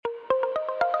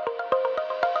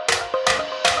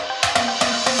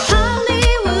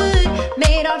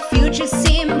future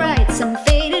seem bright. Some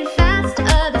faded fast,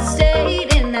 others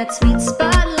stayed in that sweet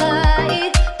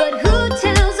spotlight. But who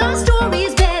tells our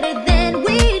stories better than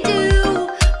we do?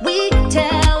 We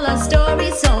tell our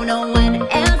stories so no one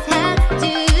else has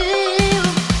to.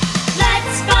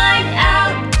 Let's find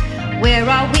out, where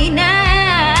are we now?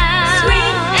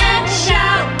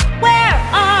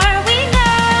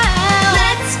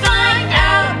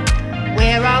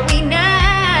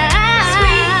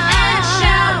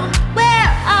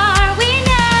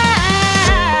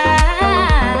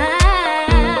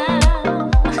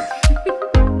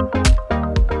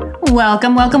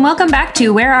 Welcome back to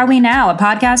Where Are We Now, a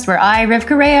podcast where I,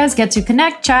 Rivka Reyes, get to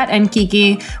connect, chat, and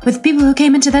kiki with people who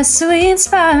came into the sweet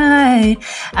spotlight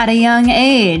at a young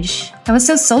age. That was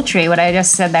so sultry, what I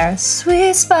just said there.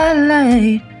 Sweet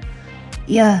spotlight.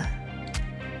 Yeah.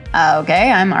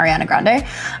 Okay, I'm Ariana Grande.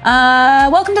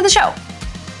 Welcome to the show.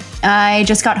 I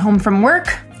just got home from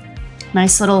work.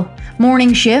 Nice little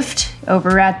morning shift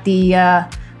over at the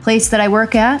place that I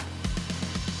work at.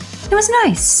 It was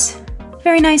nice.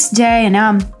 Very nice day, and now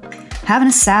I'm having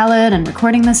a salad and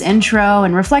recording this intro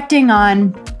and reflecting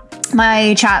on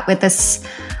my chat with this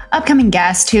upcoming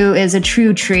guest who is a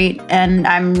true treat, and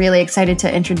I'm really excited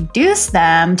to introduce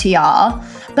them to y'all.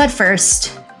 But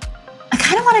first, I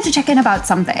kind of wanted to check in about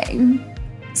something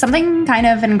kind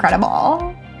of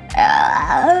incredible.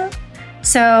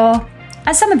 So,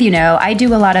 as some of you know, I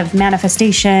do a lot of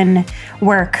manifestation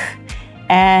work,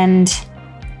 and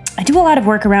I do a lot of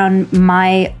work around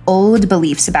my old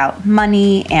beliefs about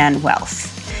money and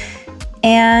wealth.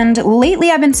 And lately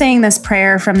I've been saying this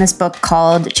prayer from this book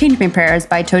called Change Me Prayers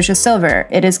by Tosha Silver.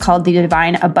 It is called the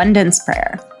Divine Abundance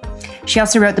Prayer. She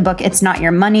also wrote the book It's Not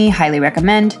Your Money, highly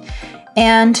recommend.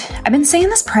 And I've been saying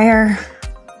this prayer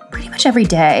pretty much every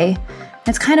day.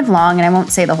 It's kind of long and I won't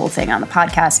say the whole thing on the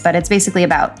podcast, but it's basically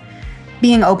about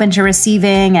being open to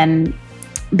receiving and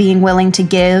being willing to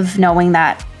give, knowing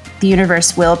that the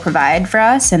universe will provide for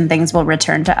us and things will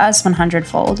return to us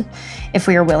 100-fold if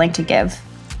we are willing to give.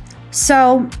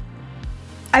 So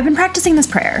I've been practicing this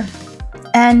prayer,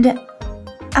 and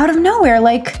out of nowhere,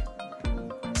 like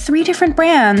 3 different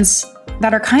brands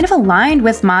that are kind of aligned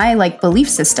with my belief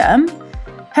system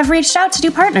have reached out to do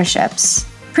partnerships.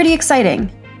 Pretty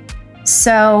exciting.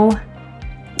 So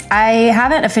I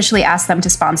haven't officially asked them to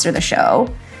sponsor the show,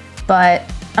 but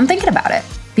I'm thinking about it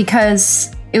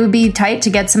because it would be tight to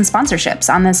get some sponsorships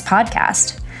on this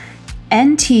podcast.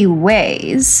 NT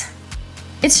Ways.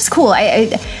 It's just cool. I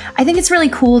think it's really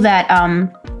cool that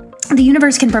the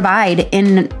universe can provide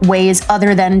in ways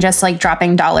other than just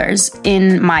dropping dollars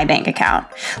in my bank account.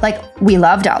 We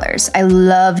love dollars. I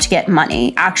love to get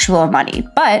money, actual money.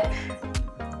 But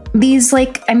these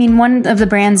one of the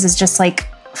brands is just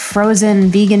frozen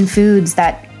vegan foods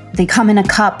that they come in a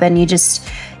cup and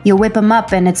you whip them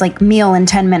up and it's meal in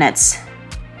 10 minutes.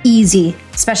 Easy,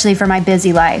 especially for my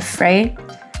busy life, right?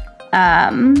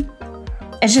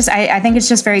 It's just, I think it's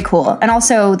just very cool. And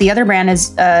also the other brand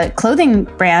is a clothing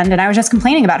brand, and I was just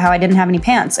complaining about how I didn't have any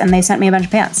pants, and they sent me a bunch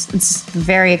of pants. It's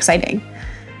very exciting.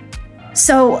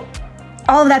 So,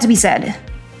 all of that to be said,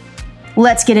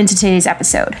 let's get into today's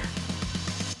episode.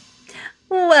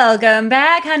 Welcome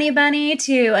back, honey bunny,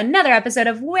 to another episode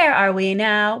of Where Are We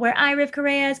Now, where I, Rivka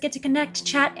Reyes, get to connect,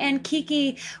 chat, and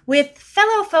kiki with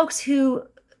fellow folks who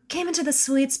came into the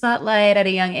sweet spotlight at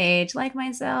a young age, like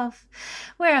myself.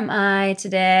 Where am I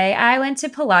today? I went to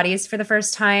Pilates for the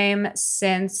first time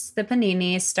since the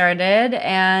Panini started,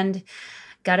 and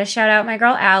gotta shout out my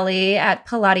girl Allie at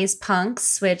Pilates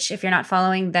Punks, which if you're not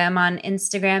following them on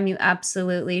Instagram, you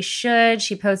absolutely should.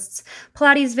 She posts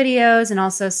Pilates videos and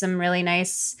also some really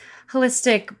nice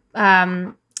holistic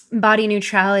body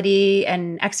neutrality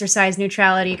and exercise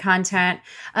neutrality content.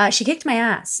 She kicked my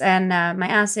ass, and my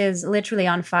ass is literally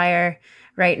on fire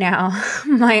right now.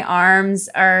 My arms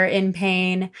are in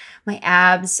pain. My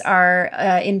abs are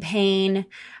in pain.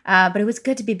 But it was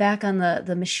good to be back on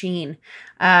the machine.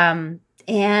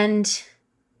 And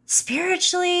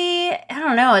spiritually, I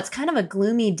don't know, it's kind of a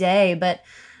gloomy day, but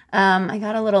I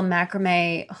got a little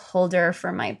macrame holder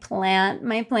for my plant.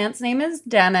 My plant's name is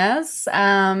Dennis,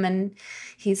 and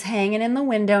he's hanging in the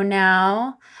window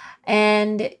now,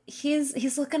 and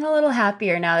he's looking a little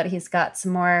happier now that he's got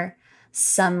some more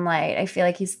sunlight. I feel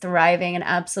like he's thriving and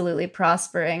absolutely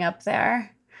prospering up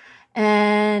there.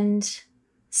 And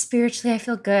spiritually, I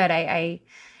feel good.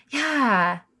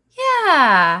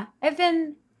 I've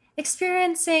been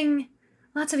experiencing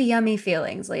lots of yummy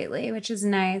feelings lately, which is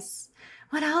nice.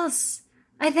 What else?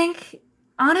 I think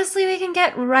Honestly, we can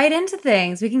get right into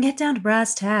things. We can get down to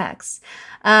brass tacks.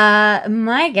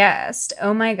 My guest,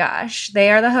 oh my gosh,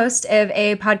 they are the host of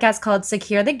a podcast called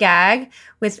Secure the Gag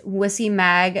with Wussy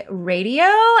Mag Radio,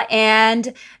 and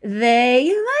you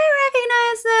might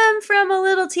recognize them from a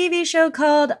little TV show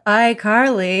called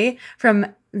iCarly from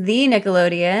the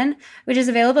Nickelodeon, which is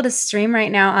available to stream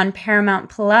right now on Paramount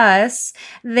Plus.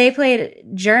 They played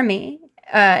Jeremy,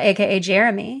 aka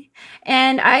Jeremy.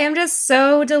 And I am just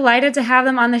so delighted to have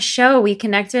them on the show. We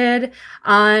connected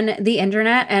on the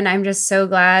internet, and I'm just so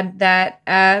glad that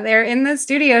they're in the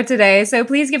studio today. So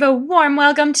please give a warm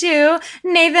welcome to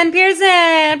Nathan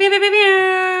Pearson. Pew, pew, pew,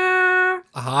 pew.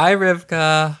 Hi,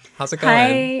 Rivka. How's it going?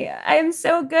 Hi, I'm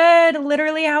so good.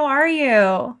 Literally, how are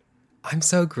you? I'm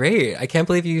so great. I can't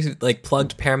believe you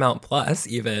plugged Paramount Plus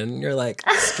even. You're like,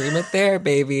 stream it there,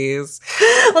 babies.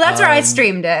 Well, that's where I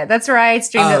streamed it. That's where I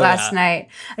streamed it last night.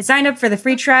 I signed up for the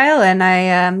free trial, and I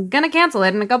am going to cancel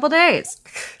it in a couple days.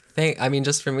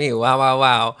 Just for me.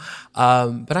 Wow.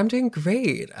 But I'm doing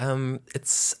great.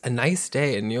 It's a nice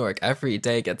day in New York. Every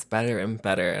day gets better and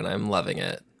better, and I'm loving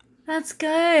it. That's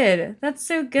good. That's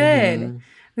so good. Mm-hmm.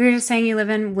 We were just saying you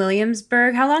live in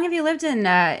Williamsburg. How long have you lived in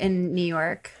New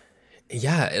York?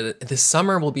 Yeah, this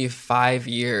summer will be 5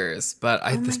 years, but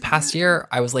this past year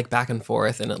I was back and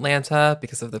forth in Atlanta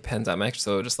because of the pandemic.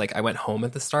 So just I went home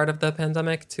at the start of the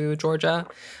pandemic to Georgia.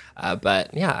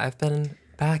 But yeah, I've been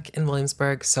back in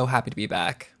Williamsburg. So happy to be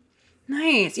back.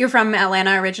 Nice. You're from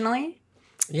Atlanta originally?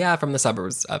 Yeah, from the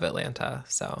suburbs of Atlanta.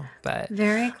 But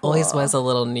very cool. Always was a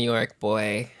little New York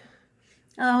boy.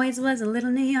 Always was a little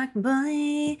New York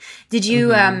boy. Did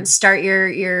you start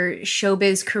your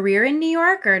showbiz career in New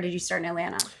York, or did you start in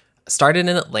Atlanta? Started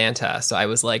in Atlanta. So I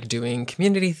was doing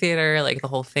community theater, the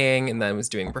whole thing, and then was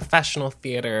doing professional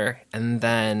theater, and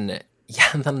then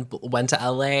went to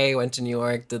LA, went to New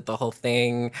York, did the whole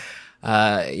thing.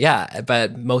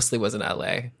 But mostly was in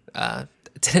LA.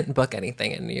 Didn't book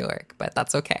anything in New York, but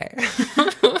that's okay.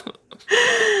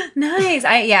 Nice.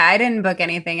 I didn't book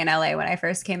anything in LA when I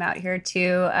first came out here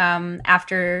too.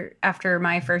 After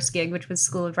my first gig, which was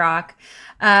School of Rock,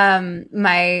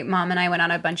 my mom and I went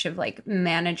on a bunch of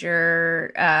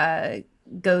manager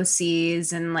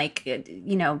go-sees and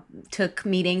took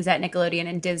meetings at Nickelodeon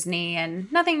and Disney, and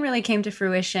nothing really came to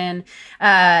fruition.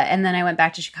 And then I went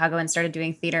back to Chicago and started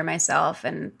doing theater myself,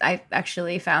 and I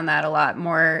actually found that a lot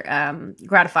more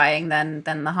gratifying than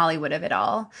the Hollywood of it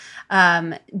all.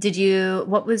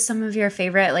 What was some of your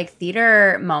favorite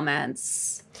theater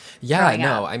moments? Yeah,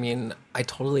 no, I mean, I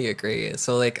totally agree.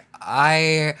 So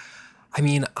I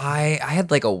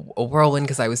had a whirlwind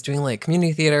because I was doing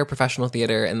community theater, professional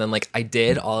theater, and then I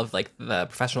did all of the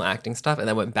professional acting stuff, and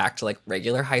then went back to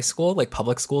regular high school,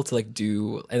 public school to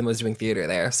do, and was doing theater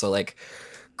there. So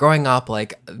growing up,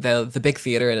 the big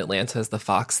theater in Atlanta is the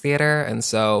Fox Theater, and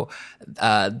so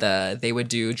they would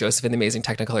do Joseph and the Amazing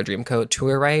Technicolor Dreamcoat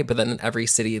tour, right? But then in every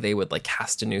city they would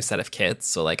cast a new set of kids.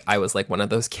 So I was one of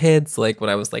those kids when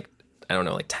I was I don't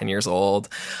know, 10 years old.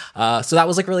 So that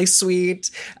was really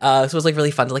sweet. So it was really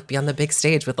fun to be on the big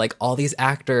stage with all these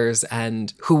actors,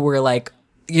 and who were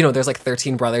there's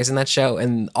 13 brothers in that show,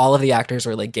 and all of the actors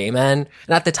were gay men.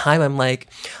 And at the time I'm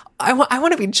I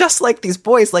want to be just like these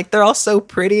boys. They're all so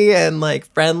pretty and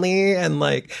friendly, and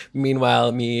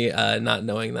meanwhile me not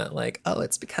knowing that oh,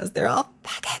 it's because they're all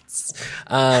faggots.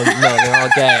 No, they're all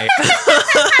gay.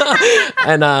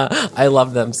 And I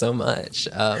love them so much.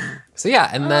 So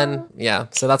yeah, and then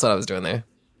so that's what I was doing there.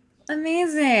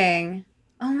 Amazing.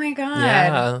 Oh my god.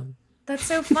 Yeah. That's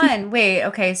so fun. Wait,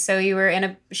 okay, so you were in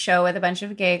a show with a bunch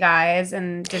of gay guys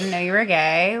and didn't know you were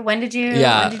gay. When did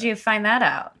you find that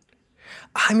out?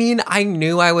 I mean, I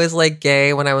knew I was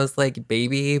gay when I was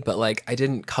baby, but I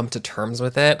didn't come to terms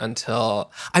with it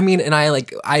until, and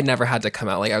I never had to come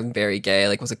out I'm very gay,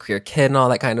 was a queer kid and all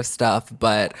that kind of stuff.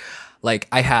 But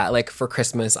I had for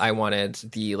Christmas I wanted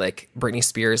the Britney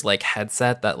Spears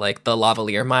headset, that the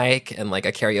lavalier mic, and a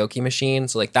karaoke machine.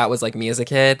 So that was me as a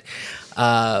kid.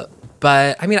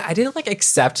 But I didn't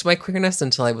accept my queerness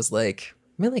until I was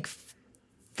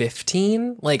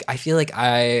 15. I feel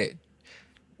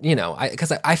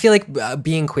because I feel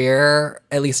being queer,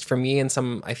 at least for me, in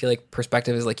some, I feel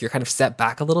perspective is you're kind of set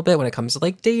back a little bit when it comes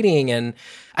to dating. And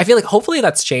I feel hopefully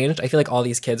that's changed. I feel all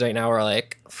these kids right now are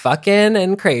fucking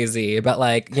and crazy, but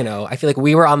I feel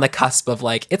we were on the cusp of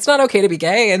it's not okay to be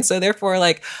gay. And so therefore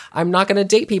I'm not going to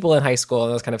date people in high school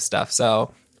and those kind of stuff.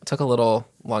 So it took a little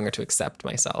longer to accept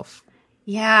myself.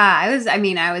 Yeah, I was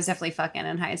definitely fucking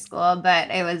in high school,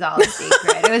 but it was all a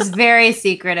secret. It was very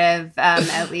secretive,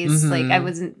 at least.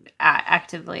 Mm-hmm.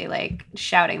 actively like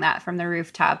shouting that from the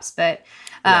rooftops. But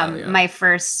my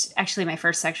first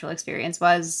sexual experience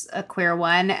was a queer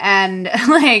one, and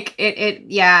like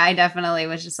I definitely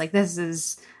was just like, this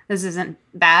isn't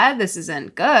bad, this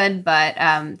isn't good, but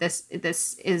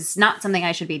this is not something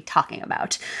I should be talking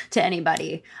about to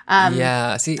anybody.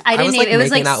 See, I didn't. It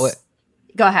was like out with.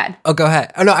 Go ahead. Oh, go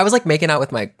ahead. Oh no, I was like making out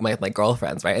with my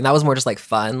girlfriends, right? And that was more just like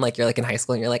fun. Like you're like in high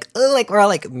school and you're like, oh, like we're all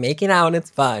like making out and it's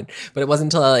fun. But it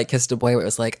wasn't until I like kissed a boy where it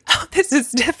was like, oh, this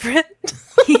is different.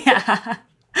 Yeah.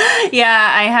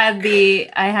 Yeah, I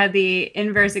had the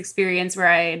inverse experience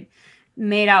where I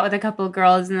made out with a couple of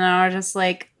girls and then I was just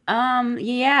like,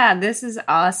 yeah, this is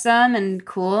awesome and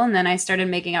cool. And then I started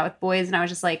making out with boys and I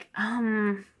was just like,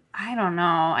 I don't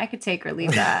know. I could take or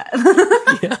leave that.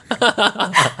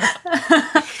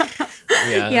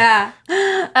 Yeah.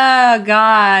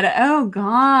 Oh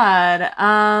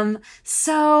God.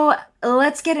 So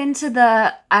let's get into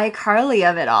the iCarly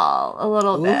of it all a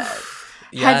little bit.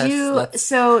 Yes,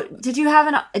 did you have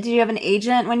an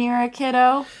agent when you were a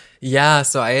kiddo? Yeah,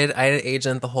 so I had an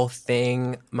agent, the whole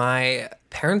thing. My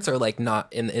parents are like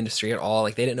not in the industry at all.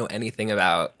 Like they didn't know anything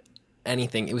about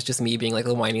anything. It was just me being like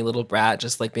a whiny little brat,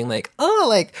 just like being like, oh,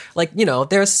 like you know,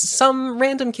 there's some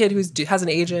random kid has an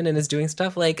agent and is doing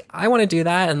stuff. Like I want to do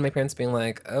that, and my parents being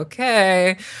like,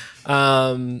 okay.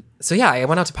 So yeah, I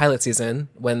went out to pilot season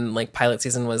when like pilot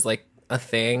season was like a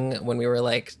thing when we were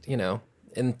like, you know,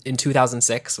 in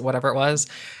 2006, whatever it was.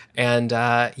 And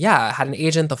I had an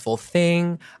agent, the full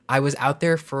thing. I was out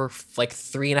there for like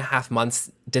 3.5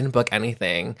 months, didn't book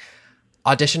anything.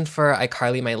 Auditioned for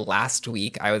iCarly my last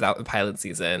week. I was out in pilot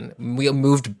season. We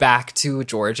moved back to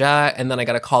Georgia, and then I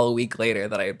got a call a week later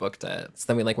that I had booked it. So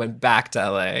then we like went back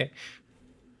to LA.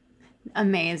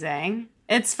 Amazing.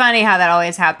 It's funny how that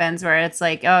always happens, where it's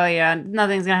like, oh yeah,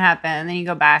 nothing's gonna happen, and then you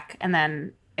go back, and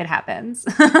then it happens.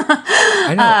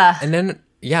 I know. And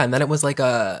then it was like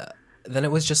then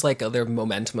it was just like their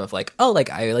momentum of like, oh,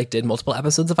 like I like did multiple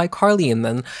episodes of iCarly, and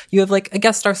then you have like a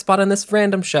guest star spot on this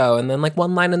random show, and then like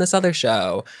one line in this other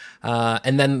show,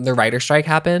 and then the writer strike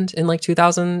happened in like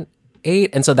 2008,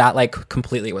 and so that like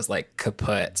completely was like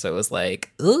kaput. So it was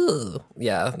like, ooh,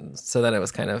 yeah. So then it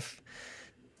was kind of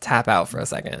tap out for a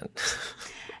second.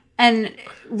 And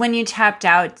when you tapped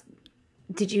out,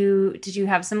 did you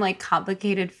have some like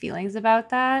complicated feelings about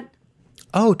that?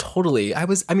 Oh, totally. I'm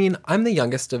the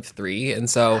youngest of 3. And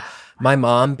so my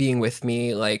mom being with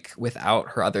me, like without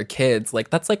her other kids, like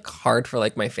that's like hard for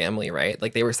like my family, right?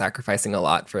 Like they were sacrificing a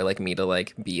lot for like me to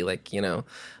like be like, you know,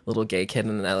 little gay kid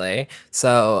in LA.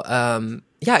 So,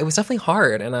 it was definitely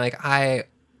hard. And like, I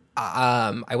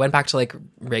went back to like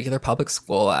regular public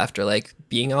school after like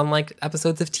being on like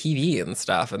episodes of TV and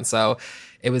stuff. And so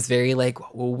it was very like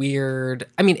weird.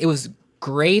 I mean, it was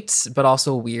great, but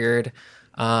also weird.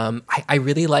 I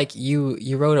really like you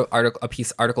wrote an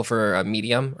article for a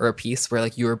Medium, or a piece where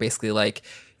like you were basically like,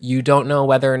 you don't know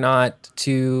whether or not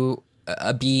to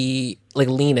be like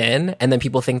lean in, and then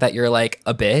people think that you're like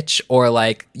a bitch, or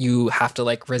like you have to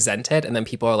like resent it, and then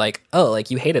people are like, oh,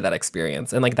 like you hated that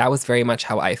experience. And like that was very much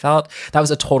how I felt. That was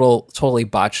a totally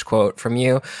botched quote from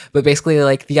you, but basically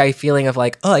like the feeling of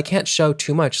like, oh, I can't show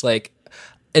too much like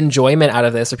enjoyment out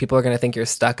of this, or people are going to think you're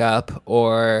stuck up,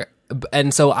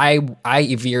 and so I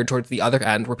veered towards the other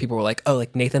end where people were like, oh,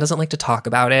 like Nathan doesn't like to talk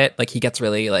about it. Like he gets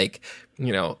really like,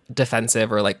 you know, defensive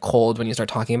or like cold when you start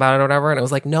talking about it or whatever. And I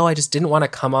was like, no, I just didn't want to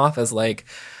come off as like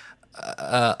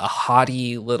a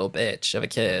haughty little bitch of a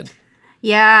kid.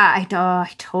 Yeah, I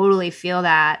totally feel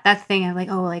that thing of like,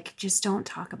 oh, like just don't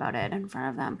talk about it in front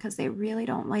of them because they really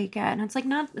don't like it. And it's like,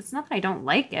 it's not that I don't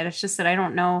like it. It's just that I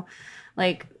don't know,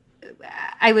 like,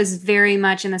 I was very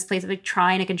much in this place of like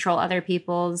trying to control other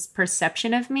people's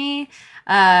perception of me.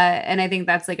 And I think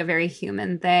that's like a very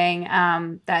human thing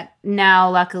that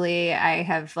now, luckily, I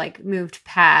have like moved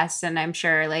past. And I'm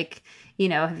sure like, you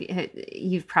know,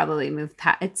 you've probably moved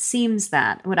past. It seems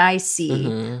that what I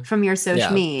see from your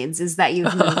social medias is that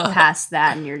you've moved past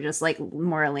that and you're just like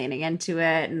more leaning into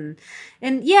it.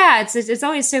 And yeah, it's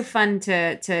always so fun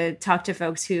to talk to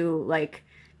folks who like,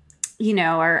 you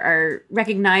know, are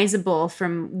recognizable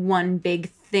from one big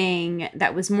thing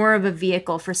that was more of a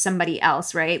vehicle for somebody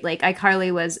else, right? Like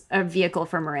iCarly was a vehicle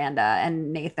for Miranda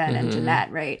and Nathan and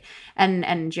Jeanette, right?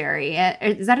 And Jerry.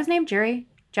 Is that his name? Jerry?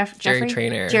 Jerry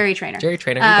Trainer. Jerry Trainer. Jerry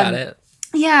Trainer, you got it.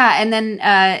 Yeah, and then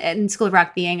and School of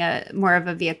Rock being more of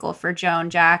a vehicle for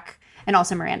Joan, Jack, and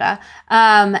also Miranda.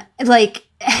 Like,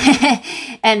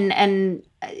 and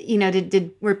you know,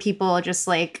 were people just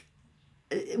like,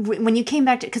 when you came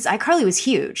back to, because iCarly was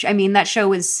huge. I mean, that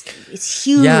show it's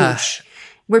huge. Yeah.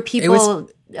 Were people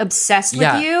obsessed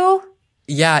with you?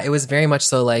 Yeah, it was very much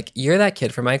so like, you're that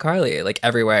kid from iCarly, like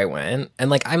everywhere I went. And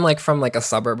like I'm like from like a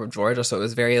suburb of Georgia, so it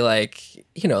was very like,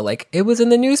 like it was in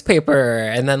the newspaper.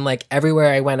 And then like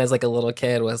everywhere I went as like a little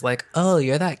kid was like, oh,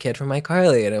 you're that kid from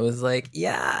iCarly. And it was like,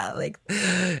 yeah, like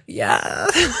yeah.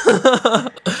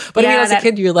 But I mean, as a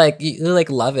kid you like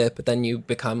love it, but then you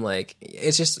become like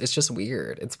it's just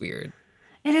weird. It's weird.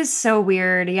 It is so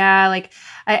weird. Yeah, like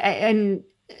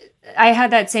I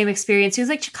had that same experience. It was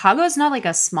like Chicago is not like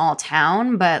a small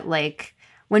town, but like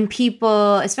when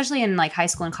people, especially in like high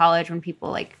school and college, when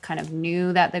people like kind of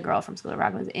knew that the girl from School of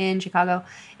Rock was in Chicago,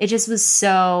 it just was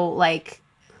so like,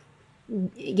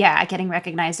 yeah, getting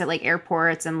recognized at like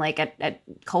airports and like at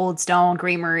Cold Stone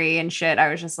Creamery and shit. I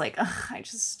was just like, ugh,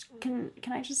 can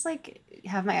I just like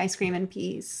have my ice cream in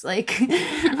peace? Like,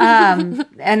 and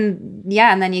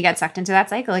yeah, and then you get sucked into that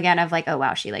cycle again of like, oh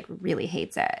wow, she like really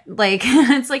hates it. Like,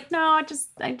 it's like, no,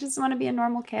 I just want to be a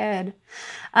normal kid.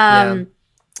 Yeah.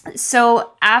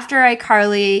 So after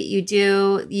iCarly, you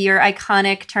do your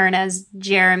iconic turn as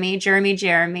Jeremy,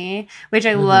 which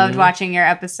I loved watching your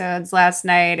episodes last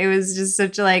night. It was just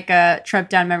such like a trip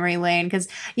down memory lane because,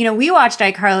 we watched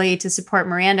iCarly to support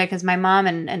Miranda because my mom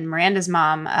and Miranda's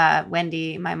mom,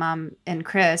 Wendy, my mom and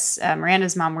Chris,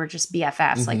 Miranda's mom were just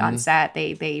BFFs like on set.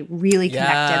 They really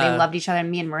connected. They loved each other.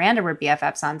 And me and Miranda were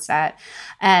BFFs on set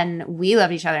and we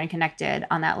loved each other and connected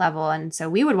on that level. And so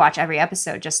we would watch every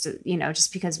episode just to,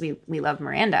 just because we love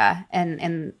Miranda and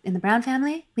in the Brown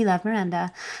family, we love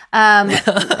Miranda.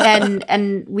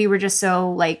 And we were just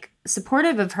so like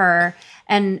supportive of her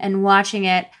and watching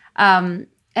it.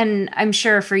 And I'm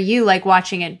sure for you, like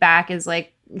watching it back is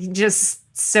like just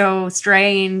so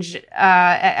strange.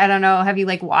 I don't know. Have you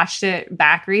like watched it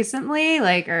back recently?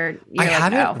 Like, or you're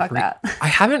like, no, fuck that. I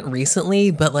haven't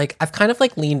recently, but like I've kind of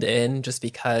like leaned in just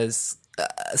because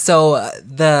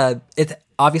it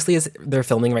obviously they're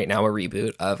filming right now a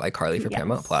reboot of iCarly for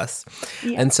Paramount Plus.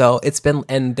 Yes. And so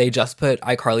and they just put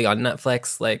iCarly on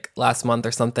Netflix like last month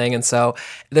or something. And so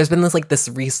there's been this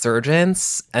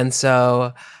resurgence. And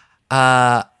so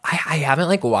I haven't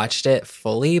like watched it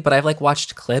fully, but I've like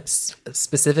watched clips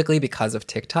specifically because of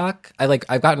TikTok.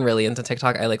 I've gotten really into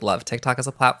TikTok. I like love TikTok as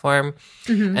a platform.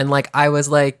 Mm-hmm. And like I was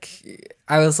like,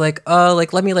 oh,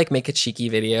 like let me like make a cheeky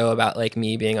video about like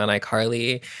me being on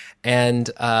iCarly. And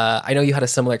I know you had a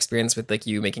similar experience with like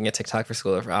you making a TikTok for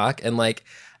School of Rock, and like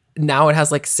now it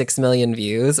has like 6 million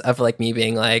views of like me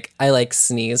being like, I like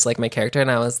sneezed like my character and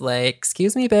I was like,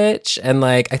 excuse me, bitch. And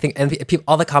like, I think, and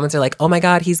all the comments are like, oh my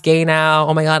God, he's gay now.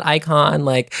 Oh my God, icon,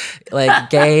 like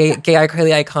gay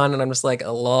iCarly icon. And I'm just like,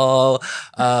 lol.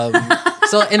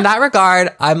 So in that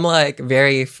regard, I'm like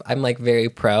very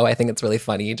pro. I think it's really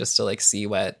funny just to like see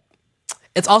what.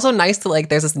 It's also nice to like,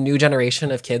 there's this new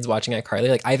generation of kids watching iCarly.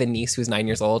 Like I have a niece who's 9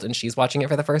 years old and she's watching it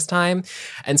for the first time.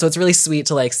 And so it's really sweet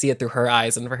to like see it through her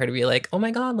eyes and for her to be like, oh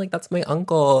my God, like that's my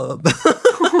uncle.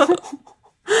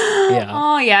 Yeah.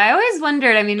 Oh yeah. I always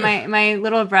wondered, I mean, my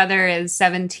little brother is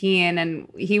 17 and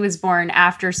he was born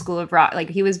after School of Rock. Like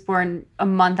he was born a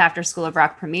month after School of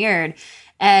Rock premiered.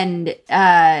 And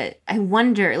I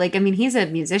wonder, like, I mean, he's a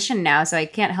musician now, so I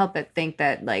can't help but think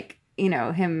that like,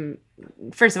 him,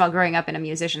 first of all, growing up in a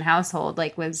musician household,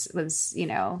 like was,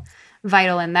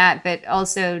 vital in that, but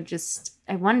also just,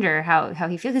 I wonder how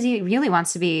he feels because he really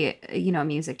wants to be, a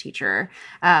music teacher.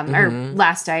 Or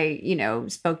last I,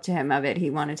 spoke to him of it,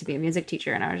 he wanted to be a music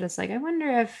teacher. And I was just like, I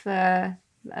wonder if, the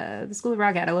School of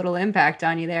Rock had a little impact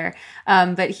on you there.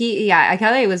 But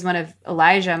iCarly was one of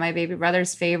Elijah, my baby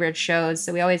brother's favorite shows.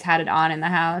 So we always had it on in the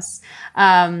house.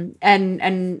 And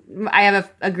I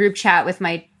have a group chat with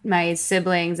my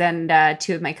siblings and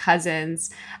 2 of my cousins,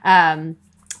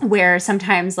 where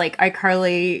sometimes like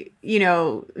iCarly,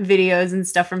 videos and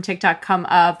stuff from TikTok come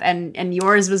up and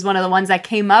yours was one of the ones that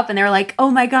came up and they were like,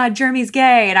 oh my God, Jeremy's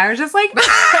gay. And I was just like,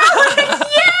 yes!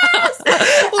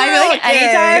 I feel like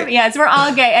anytime, yes, we're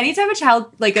all gay. Anytime a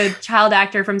child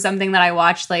actor from something that I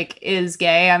watch like is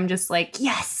gay, I'm just like,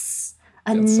 yes,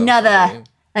 another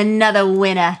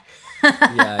winner.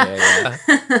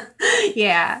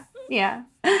 Yeah. Yeah.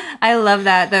 I love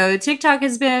that though. Has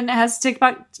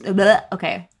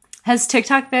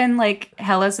TikTok been like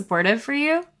hella supportive for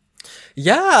you?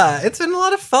 Yeah, it's been a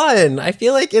lot of fun. I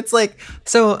feel like it's been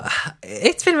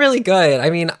really good. I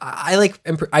mean,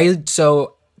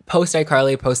 so post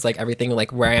iCarly, post like everything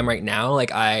like where I am right now,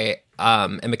 like I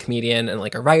am a comedian and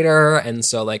like a writer, and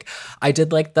so like I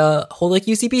did like the whole like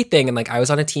UCB thing, and like I was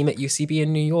on a team at UCB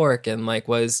in New York and like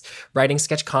was writing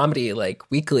sketch comedy like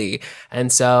weekly,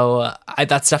 and so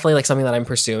that's definitely like something that I'm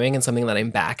pursuing and something that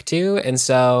I'm back to, and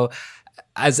so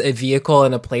as a vehicle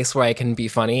and a place where I can be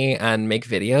funny and make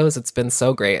videos, it's been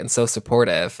so great and so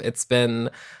supportive. It's been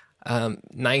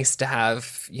nice to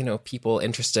have, people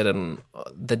interested in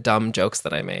the dumb jokes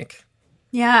that I make.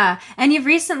 Yeah. And you've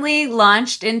recently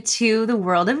launched into the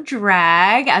world of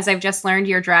drag. As I've just learned,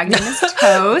 your drag name is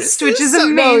Toast, which is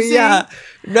amazing.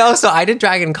 No, so I did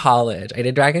drag in college. But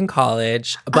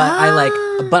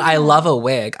I love a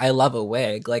wig. I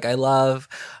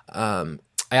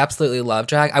absolutely love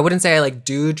drag. I wouldn't say I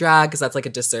do drag because that's a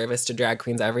disservice to drag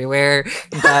queens everywhere.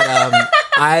 But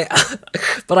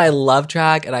I love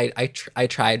drag, and I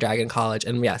tried drag in college,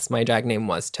 and yes, my drag name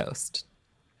was Toast.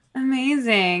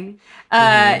 Amazing.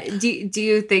 Do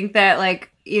you think that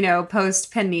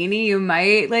post Panini you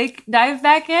might dive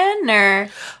back in, or?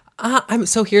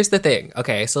 So here's the thing.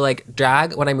 Okay, so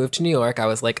drag, when I moved to New York, I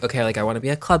was okay, I want to be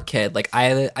a club kid.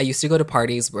 I used to go to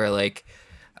parties where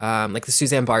the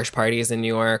Suzanne Barsh parties in New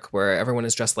York where everyone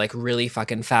is dressed really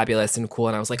fucking fabulous and cool.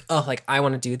 And I was I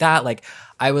want to do that.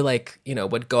 I would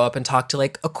would go up and talk to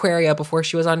Aquaria before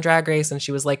she was on Drag Race, and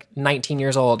she was 19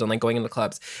 years old and going into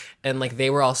clubs, and they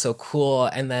were all so cool.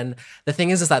 And then the thing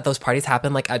is that those parties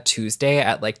happen at Tuesday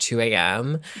at 2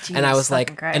 a.m. And I was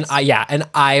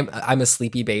I'm a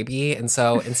sleepy baby. And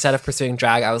so instead of pursuing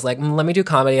drag, I was let me do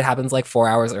comedy. It happens 4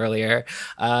 hours earlier.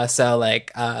 But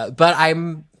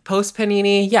I'm post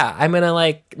Panini, yeah, I'm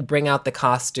gonna bring out the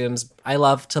costumes. I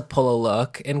love to pull a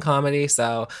look in comedy,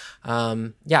 so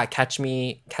catch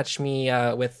me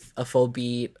with a full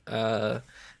beat,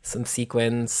 some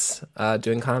sequins,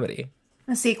 doing comedy.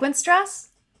 A sequence dress?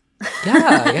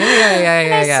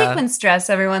 Yeah. Sequence dress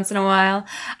every once in a while.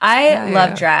 I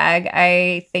love drag.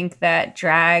 I think that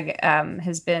drag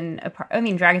has been a part.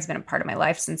 Drag has been a part of my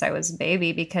life since I was a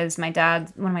baby because one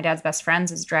of my dad's best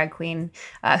friends is a drag queen,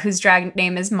 whose drag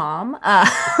name is Mom.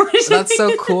 That's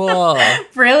so cool.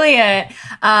 Brilliant.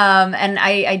 And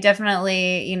I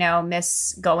definitely,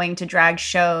 miss going to drag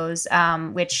shows,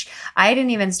 which I didn't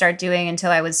even start doing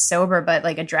until I was sober. But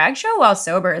a drag show while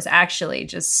sober is actually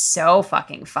just so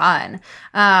fucking fun.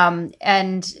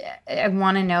 And I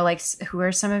want to know, who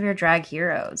are some of your drag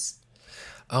heroes?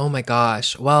 Oh my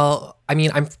gosh. Well,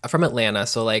 I'm from Atlanta,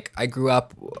 so I grew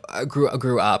up.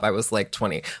 I was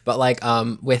 20,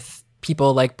 but with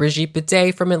people like Brigitte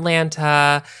Bidet from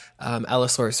Atlanta,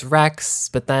 Allosaurus Rex.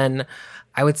 But then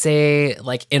I would say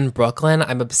in Brooklyn,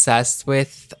 I'm obsessed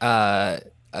with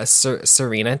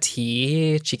Serena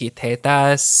T,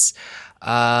 Chiquitetas.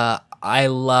 I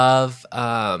love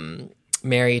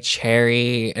Mary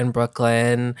Cherry in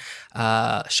Brooklyn,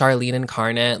 Charlene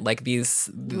Incarnate, love the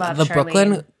Charlene.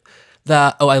 Brooklyn.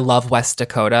 I love West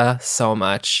Dakota so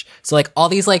much. So all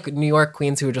these New York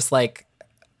queens who just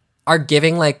are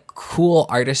giving cool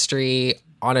artistry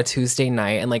on a Tuesday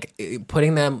night and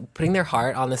putting their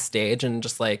heart on the stage and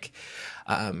just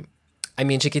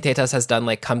Chiquitetas has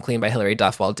done Come Clean by Hilary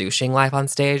Duff while douching live on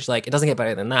stage. It doesn't get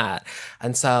better than that.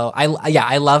 And so I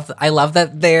love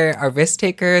that there are risk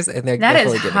takers and they're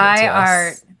definitely giving it to us. That is high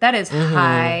art. That is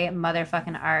high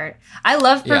motherfucking art. I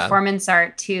love performance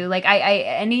art too. I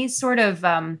any sort of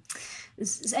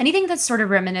anything that's sort of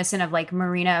reminiscent of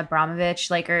Marina Abramovich,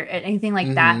 or anything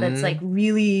that that's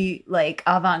really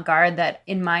avant-garde, that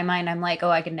in my mind I'm oh,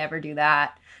 I could never do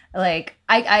that.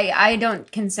 I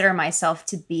don't consider myself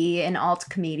to be an alt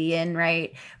comedian,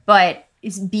 right? But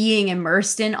being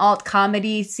immersed in alt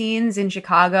comedy scenes in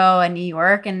Chicago and New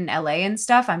York and LA and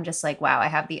stuff, I'm just wow, I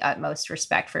have the utmost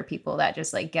respect for people that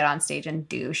just get on stage and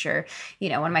douche. Or,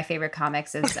 one of my favorite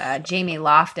comics is Jamie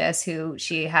Loftus, who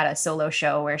she had a solo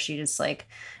show where she just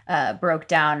broke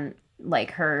down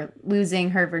her losing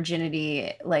her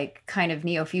virginity, kind of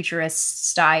neo-futurist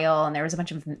style, and there was a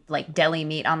bunch of deli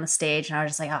meat on the stage, and I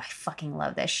was just oh, I fucking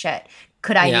love this shit.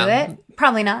 Could I do it?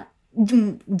 Probably not.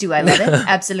 Do I love it?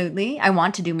 Absolutely. I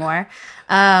want to do more.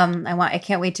 I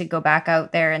can't wait to go back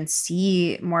out there and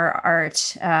see more art.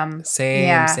 Same.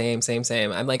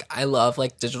 I'm I love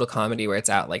digital comedy where it's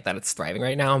out that it's thriving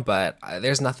right now, but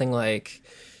there's nothing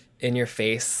in your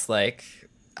face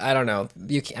I don't know.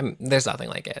 There's nothing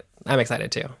like it. I'm excited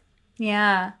too.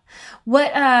 Yeah.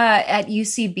 What at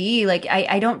UCB,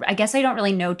 I guess I don't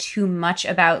really know too much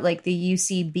about the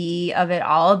UCB of it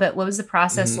all, but what was the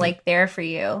process like there for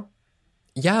you?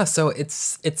 Yeah, so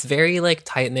it's very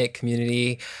tight-knit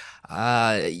community.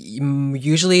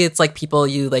 Usually it's people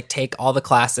you take all the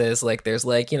classes, there's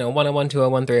 101,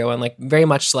 201, 301, very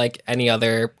much any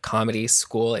other comedy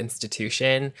school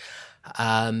institution.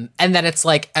 And then it's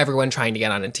like everyone trying to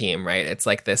get on a team, right? It's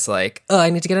like this, like, oh, I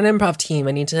need to get an improv team.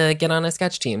 I need to get on a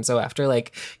sketch team. So after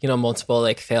like, you know, multiple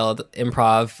like failed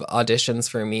improv auditions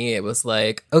for me, it was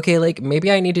like, okay, like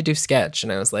maybe I need to do sketch.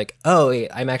 And I was like, oh, wait,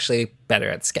 I'm actually better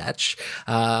at sketch.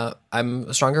 I'm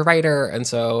a stronger writer. And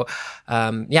so,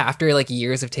 yeah, after like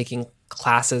years of taking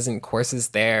classes and courses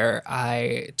there,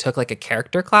 I took like a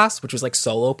character class, which was like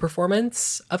solo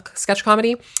performance of sketch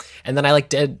comedy, and then I like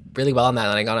did really well on that,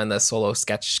 and I got on the solo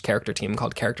sketch character team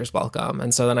called Characters Welcome,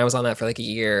 and so then I was on that for like a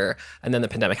year, and then the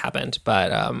pandemic happened,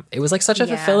 but it was like such a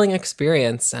fulfilling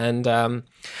experience. And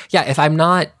yeah, if I'm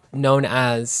not known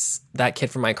as that kid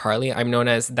from iCarly, I'm known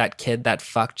as that kid that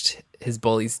fucked his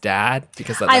bully's dad,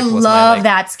 because that, like, I was love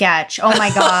that sketch. Oh my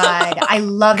God. I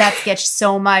love that sketch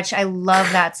so much. I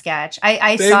love that sketch.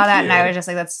 I saw that and I was just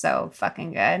like, that's so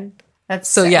fucking good. That's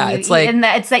so yeah, it's like, and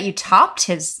it's that you topped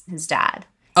his dad.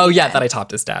 Oh yeah, that I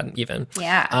topped his dad even.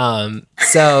 Yeah.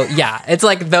 So yeah, it's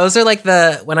like those are like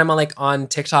the when I'm on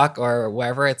TikTok or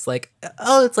wherever, it's like,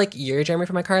 oh, it's like you're Jeremy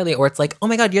from iCarly, or it's like, oh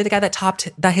my God, you're the guy that topped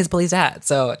that his bully's dad.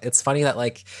 So it's funny that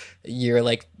like you're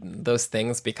like those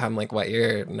things become like what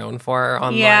you're known for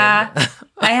online. Yeah.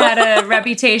 I had a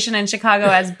reputation in Chicago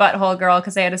as Butthole Girl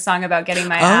because I had a song about getting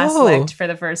my ass licked for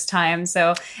the first time.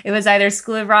 So it was either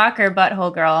School of Rock or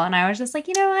Butthole Girl. And I was just like,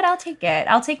 you know what? I'll take it.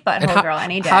 I'll take Butthole Girl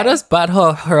any day. How does how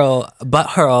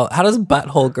does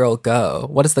Butthole Girl go?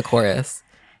 What is the chorus?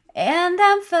 And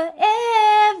I'm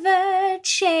forever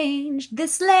changed.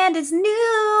 This land is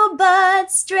new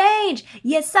but strange.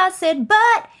 Yes, I said,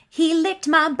 but he licked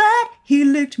my butt. He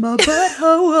licked my butthole.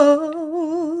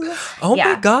 Oh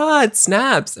my God,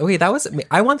 snaps. Wait, that was me.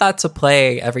 I want that to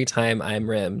play every time I'm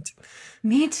rimmed.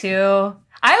 Me too.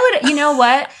 I would, you know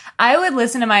what? I would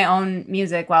listen to my own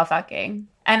music while fucking.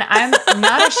 And I'm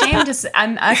not ashamed to say,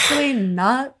 I'm actually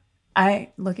not, I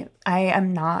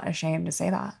am not ashamed to say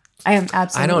that. I am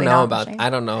absolutely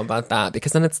I don't know about that,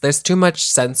 because then there's too much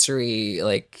sensory,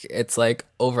 like it's like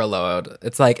overload.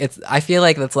 I feel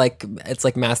like it's like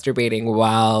masturbating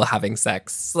while having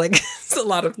sex. Like it's a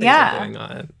lot of things are going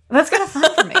on. That's kind of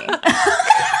fun for me.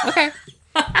 Okay.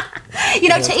 You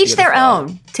know, to each their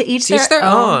own. To each their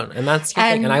own. And that's your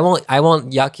thing. And I won't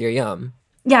yuck your yum.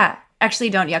 Yeah. Actually,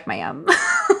 don't yuck my yum.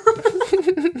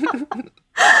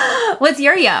 What's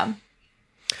your yum?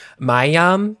 My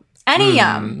yum? Any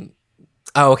yum.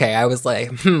 Oh, okay. I was like,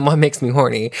 what makes me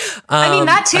horny? I mean,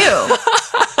 that too.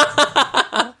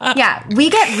 Yeah,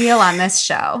 we get real on this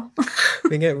show.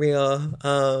 We get real.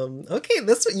 Okay,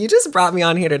 you just brought me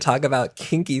on here to talk about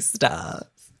kinky stuff.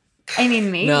 I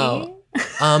mean, me. No.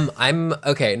 No,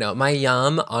 my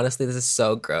yum, honestly, this is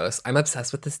so gross. I'm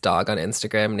obsessed with this dog on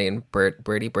Instagram named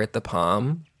Bertie Bert the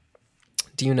Pom.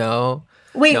 Do you know?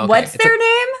 Wait, no, okay. What's their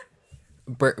name?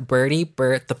 Bertie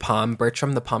Bert the Pom,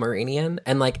 Bertram the Pomeranian.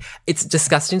 And like, it's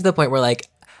disgusting to the point where like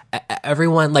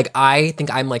everyone, like, I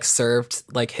think I'm like served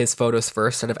like his photos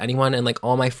first out of anyone, and like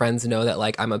all my friends know that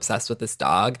like I'm obsessed with this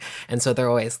dog, and so they're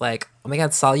always like, oh my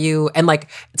God, saw you, and like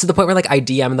to the point where like I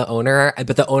DM the owner,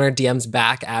 but the owner DMs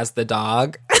back as the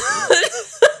dog.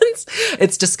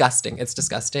 It's disgusting,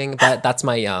 but that's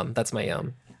my yum.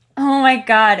 Oh my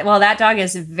God. Well, that dog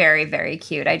is very, very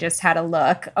cute. I just had a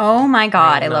look. Oh my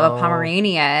God. I love a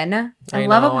Pomeranian. I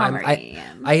love a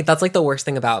Pomeranian. I that's like the worst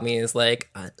thing about me is like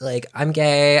I'm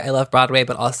gay. I love Broadway,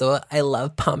 but also I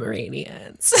love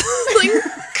Pomeranians. Like,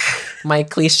 my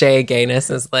cliche gayness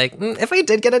is like, if I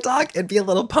did get a dog, it'd be a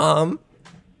little Pom.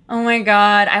 Oh my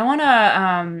God. I want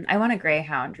a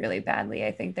greyhound really badly.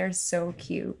 I think they're so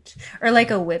cute. Or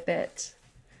like a Whippet.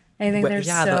 I think they're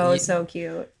so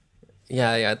cute.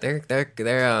 Yeah, they're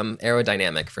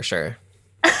aerodynamic for sure.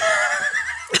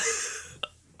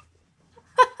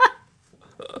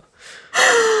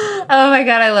 Oh my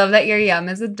God, I love that your yum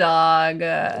is a dog.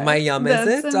 My yum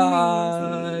is a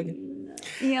dog. Amazing.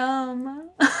 Yum.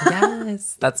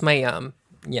 Yes, that's my yum.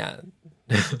 Yeah.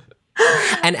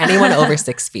 And anyone over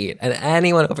 6 feet. No,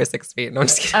 I'm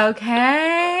just kidding.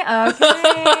 Okay.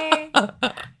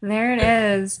 There it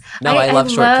is. No, I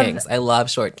love short kings. I love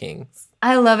short kings.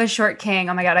 I love a short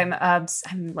king. Oh my God,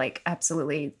 I'm like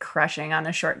absolutely crushing on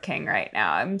a short king right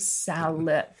now. I'm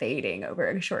salivating over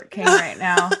a short king right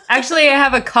now. Actually, I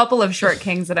have a couple of short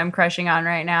kings that I'm crushing on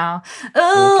right now.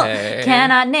 Oh, okay.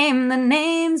 Cannot name the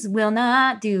names. Will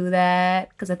not do that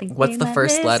because I think. What's the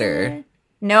first letter?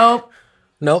 Nope.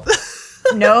 Nope.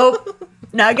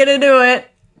 Not gonna do it.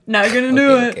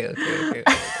 Okay.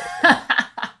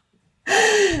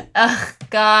 Oh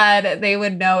God, they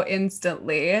would know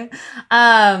instantly.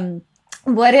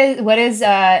 What is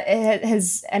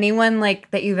has anyone like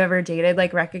that you've ever dated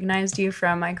like recognized you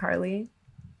from iCarly?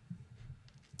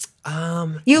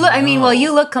 You look. I mean, well, no.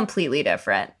 you look completely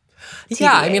different.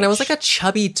 Yeah, I mean, I was TBH. like a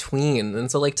chubby tween, and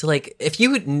so like to like if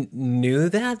you knew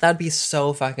that, that'd be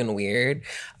so fucking weird.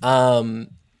 No,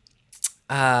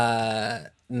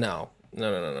 no.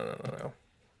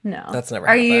 No, That's never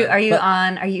Are you? happened. Are you But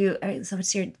on? Are you? So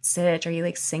what's your sitch? Are you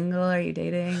like single? Are you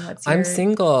dating? What's your? I'm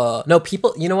single. No,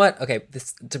 people. You know what? Okay,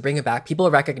 this to bring it back.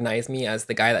 People recognize me as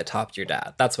the guy that topped your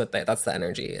dad. That's what they. That's the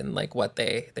energy and like what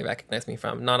they recognize me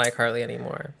from. Not iCarly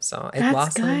anymore. So it That's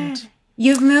blossomed. good.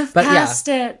 You've moved But yeah. past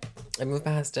it. I moved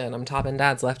past it. And I'm topping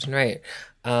dads left and right.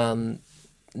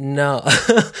 No,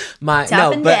 my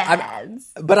Topping no,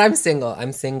 dads. but I'm single.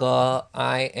 I'm single.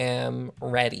 I am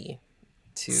ready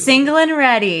to Single and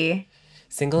ready.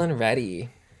 single and ready.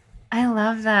 I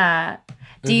love that.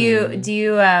 Do Mm-hmm.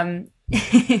 you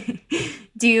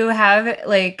do you have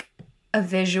like a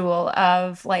visual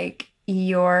of like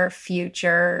your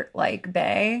future like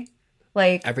bae?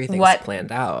 Like Everything's what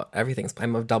planned out.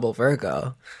 I'm a double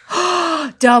Virgo.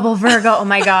 double Virgo? Oh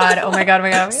my god. Oh my god. Oh my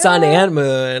god. Sun and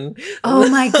moon. Oh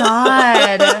my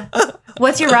god.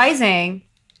 What's your rising?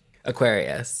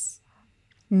 Aquarius.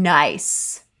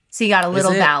 Nice. So you got a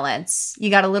little it? balance. You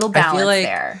got a little balance like-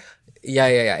 there. Yeah.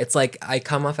 It's like I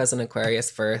come off as an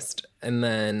Aquarius first, and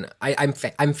then I'm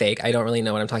fake. I don't really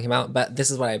know what I'm talking about, but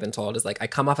this is what I've been told is like I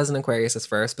come off as an Aquarius as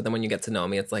first, but then when you get to know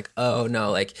me, it's like, oh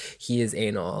no, like he is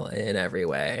anal in every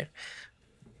way.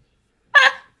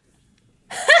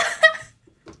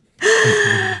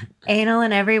 Anal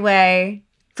in every way.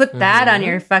 Put that on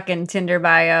your fucking Tinder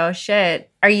bio.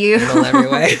 Shit. Are you Anal every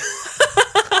way.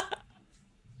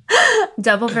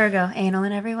 double Virgo? Anal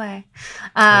in every way.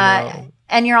 I know.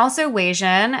 And you're also Asian,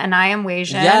 and I am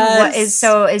Asian. Yes.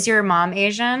 Is your mom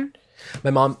Asian? My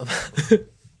mom.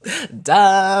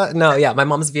 Duh. No, yeah, my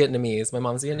mom's Vietnamese.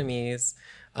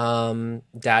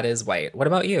 Dad is white. What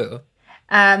about you?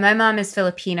 My mom is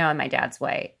Filipino, and my dad's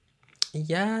white.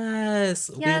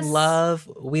 Yes. Yes.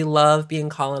 We love being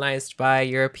colonized by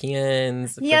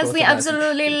Europeans. for Yes, both we of us.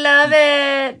 absolutely love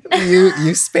it.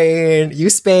 You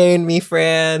Spain, me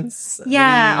France.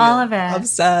 Yeah, We all of it.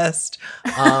 Obsessed.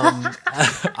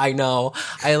 I know.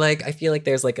 I feel like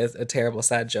there's like a terrible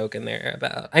sad joke in there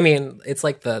about. I mean, it's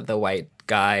like the white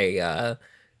guy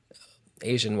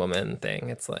Asian woman thing.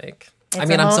 It's like. I It's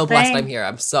mean, a I'm whole so blessed thing. I'm here.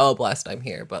 I'm so blessed I'm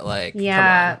here. But like,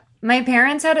 Yeah. come on. My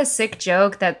parents had a sick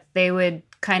joke that they would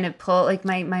kind of pull, like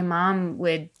my mom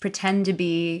would pretend to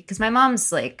be, because my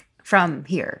mom's like from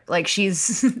here. Like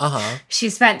she's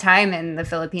she spent time in the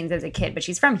Philippines as a kid, but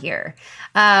she's from here.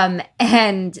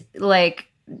 And like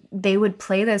they would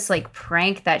play this like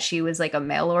prank that she was like a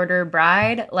mail order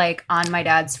bride, like on my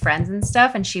dad's friends and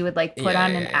stuff, and she would like put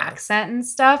on an accent and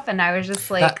stuff, and I was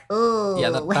just like, oh, Yeah,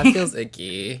 that like, feels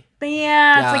icky. yeah,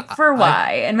 Yeah, it's like for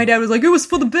why? And my dad was like, it was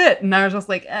for the bit, and I was just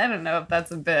like, I don't know if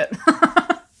that's a bit.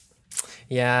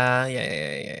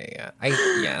 Yeah.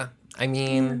 I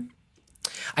mean,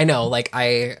 I know. Like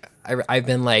I've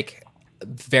been like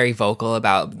very vocal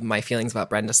about my feelings about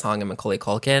Brenda Song and Macaulay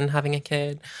Culkin having a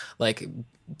kid. Like,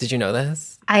 did you know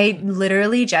this? I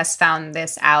literally just found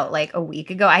this out like a week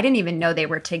ago. I didn't even know they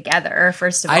were together,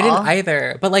 first of all. I didn't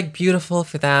either. But like, beautiful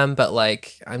for them. But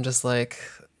like, I'm just like,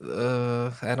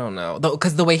 I don't know.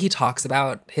 Because the way he talks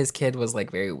about his kid was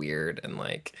like very weird and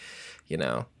like, you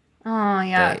know. Oh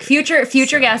yeah, They-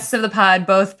 future guests of the pod,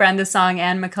 both Brenda Song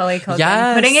and Macaulay Culkin,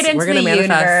 Yes, putting it into we're the gonna manifest.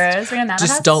 universe. We're gonna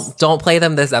manifest. Just don't play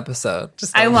them this episode.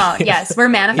 Just I don't won't. play Yes, we're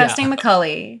manifesting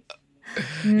Macaulay.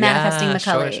 Manifesting Yeah,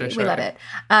 Macaulay. sure. We love it.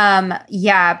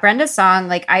 Yeah, Brenda Song,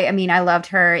 like I mean, I loved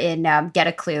her in Get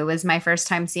a Clue was my first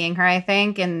time seeing her, I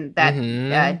think, in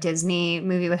that Disney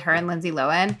movie with her and Lindsay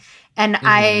Lohan. And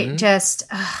I just,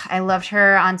 I loved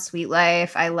her on Sweet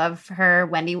Life. I love her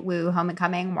Wendy Wu,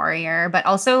 Homecoming Warrior, but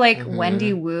also like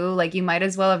Wendy Wu, like you might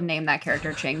as well have named that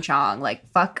character Ching Chong. Like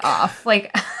fuck off.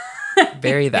 Like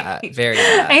Very that.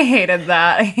 I hated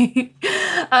that.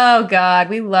 Oh God,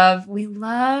 we love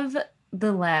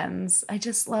the lens. I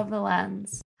just love the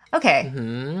lens. Okay,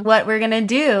 what we're gonna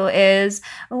do is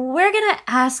we're gonna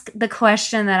ask the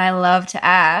question that I love to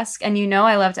ask, and you know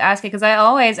I love to ask it because I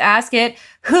always ask it.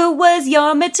 Who was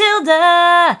your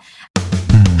Matilda?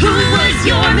 Who was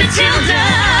your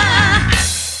Matilda?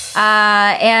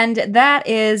 And that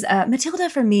is Matilda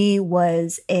for me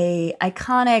was a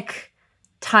iconic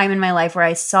time in my life where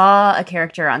I saw a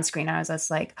character on screen and I was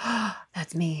just like, oh,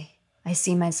 that's me. I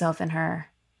see myself in her.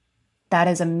 That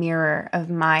is a mirror of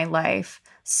my life.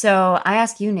 So I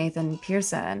ask you, Nathan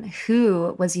Pearson,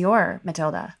 who was your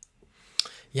Matilda?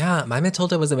 Yeah, my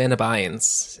Matilda was Amanda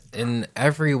Bynes in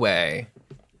every way.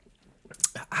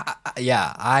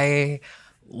 I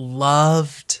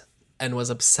loved and was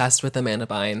obsessed with Amanda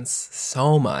Bynes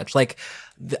so much. Like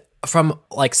from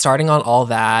like starting on All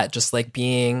That, just like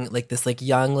being like this like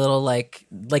young little like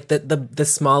the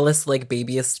smallest like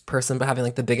babyest person but having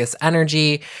like the biggest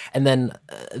energy. And then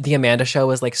the Amanda Show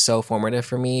was like so formative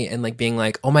for me, and like being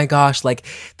like, oh my gosh, like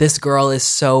this girl is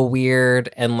so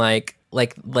weird, and like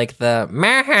the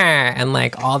meh and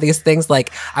like all these things.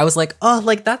 Like I was like, oh,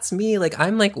 like that's me. Like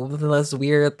I'm like this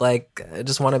weird, like I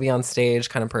just want to be on stage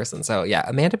kind of person. So yeah,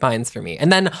 Amanda Bynes for me.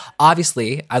 And then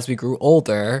obviously as we grew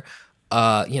older,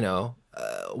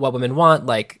 What Women Want,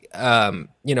 like all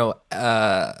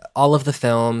of the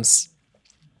films.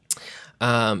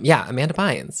 Amanda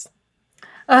Bynes.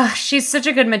 She's such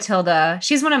a good Matilda.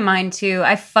 She's one of mine too.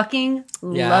 I fucking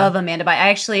love Amanda Bynes. I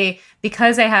actually,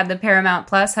 because I had the Paramount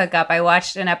Plus hookup, I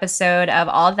watched an episode of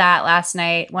All That last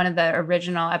night. One of the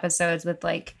original episodes with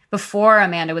like before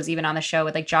Amanda was even on the show,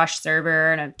 with like Josh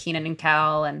Thurber and Keenan and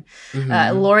Kel and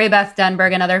Lori Beth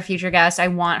Dunberg, another future guest. I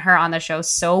want her on the show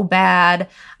so bad.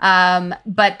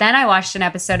 But then I watched an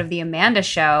episode of The Amanda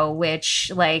Show,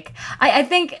 which like I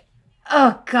think.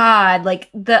 Oh God! Like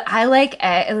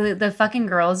the fucking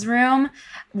girls' room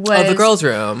was the girls'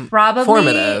 room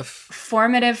probably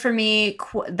formative for me.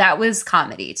 That was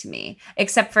comedy to me.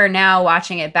 Except for now,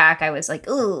 watching it back, I was like,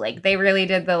 ooh, like they really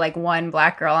did the like one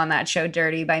black girl on that show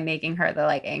dirty by making her the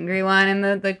like angry one in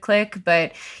the clique.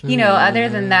 But other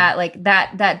than that, like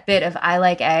that bit of I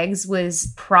like eggs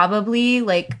was probably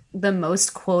like the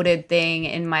most quoted thing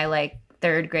in my like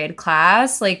third grade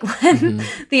class, like when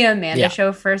the Amanda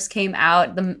Show first came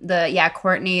out. The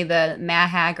Courtney, the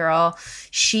Maha girl,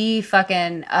 she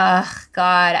fucking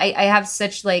God, I have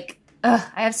such like I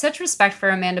have such respect for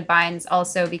Amanda Bynes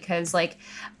also, because like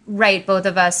both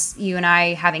of us, you and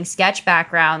I, having sketch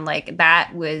background, like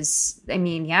that was, I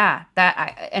mean,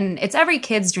 and it's every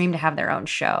kid's dream to have their own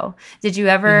show. Did you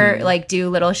ever like do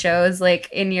little shows like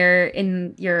in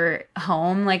your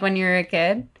home, like when you were a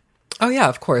kid? Oh, yeah,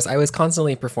 of course. I was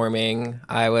constantly performing.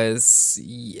 I had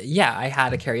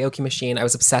a karaoke machine. I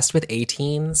was obsessed with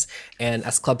A-Teens and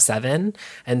S Club 7.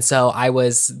 And so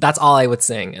that's all I would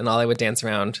sing and all I would dance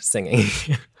around singing.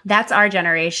 That's our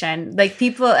generation. Like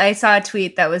I saw a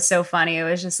tweet that was so funny. It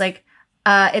was just like,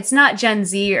 it's not Gen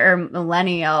Z or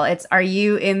millennial. It's, are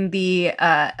you in the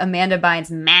Amanda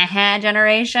Bynes Maha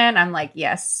generation? I'm like,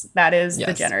 yes, that is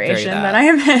the generation that I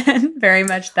am in. Very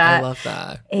much that. I love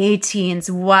that. A-Teens.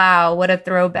 Wow, what a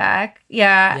throwback.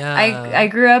 Yeah. I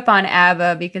grew up on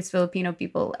ABBA because Filipino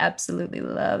people absolutely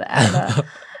love ABBA.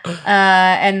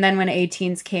 And then when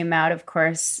A-Teens came out, of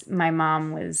course, my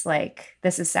mom was like,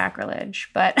 this is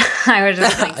sacrilege. But I was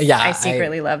just like, I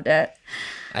secretly loved it.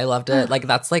 I loved it. Like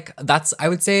that's I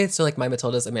would say so. Like My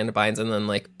Matilda's Amanda Bynes, and then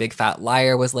like Big Fat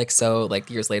Liar was like so like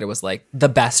years later was like the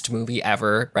best movie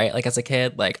ever, right? Like as a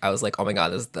kid, like I was like, oh my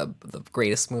God, this is the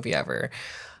greatest movie ever.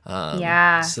 So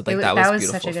like that was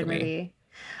such a good movie.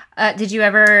 Did you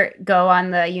ever go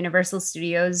on the Universal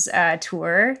Studios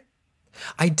tour?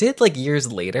 I did, like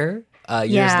years later.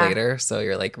 So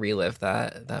you're like relive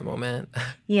that moment.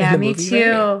 Yeah, me movie,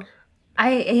 too.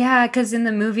 Right? Because in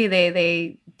the movie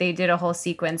they did a whole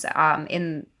sequence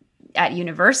at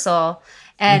Universal,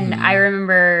 and I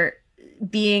remember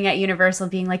being at Universal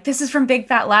being like, this is from Big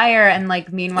Fat Liar, and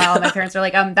like meanwhile my parents are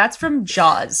like, that's from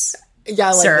Jaws.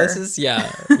 Yeah, like sir. This is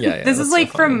this is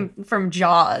like so from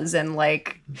Jaws, and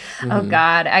like oh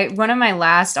God, one of my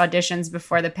last auditions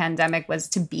before the pandemic was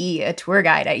to be a tour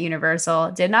guide at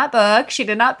Universal. She did not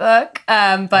book, but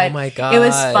oh my God, it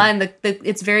was fun.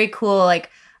 It's very cool.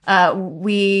 Like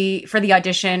for the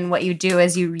audition, what you do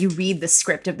is you read the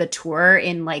script of the tour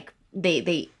in like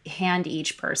they hand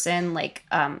each person like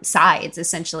sides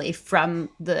essentially from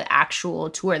the actual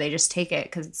tour. They just take it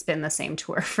because it's been the same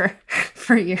tour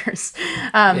for years.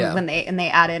 When they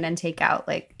add in and take out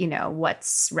like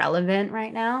what's relevant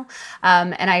right now.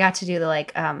 And I got to do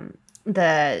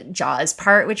the Jaws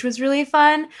part, which was really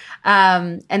fun.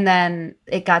 And then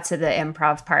it got to the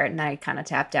improv part, and I kind of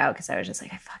tapped out because I was just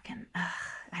like,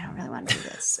 I don't really want to do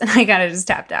this. And I kind of just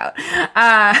tapped out.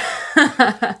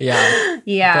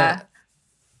 Yeah.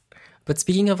 But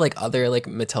speaking of like other like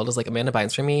Matildas, like Amanda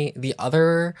Bynes for me, the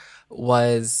other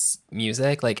was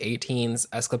music, like A-Teens,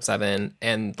 S Club 7,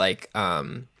 and like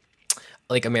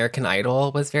American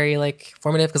Idol was very like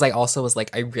formative, because I also was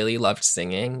like, I really loved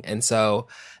singing. And so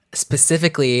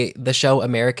specifically the show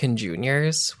American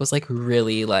Juniors was like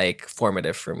really like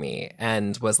formative for me,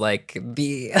 and was like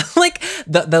the like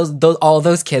those all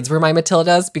those kids were my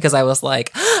Matildas, because I was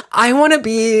like, I want to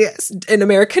be in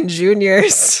American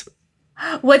Juniors.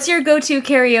 What's your go-to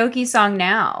karaoke song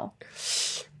now?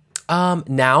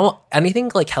 Now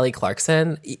anything like Kelly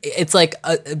Clarkson, it's like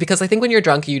because I think when you're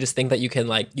drunk, you just think that you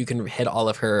can hit all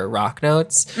of her rock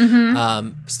notes.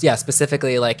 Yeah,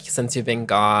 specifically like Since You've Been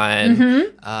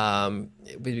Gone.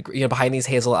 Behind These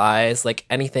Hazel Eyes, like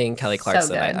anything Kelly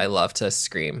Clarkson, I love to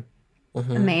scream.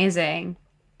 Amazing.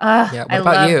 Yeah, what I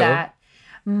about love you? that.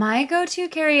 My go-to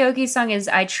karaoke song is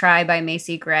I Try by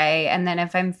Macy Gray. And then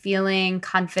if I'm feeling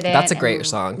confident. That's a great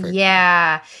song.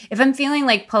 Yeah. If I'm feeling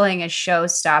like pulling a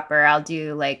showstopper, I'll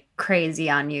do like Crazy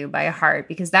on You by Heart,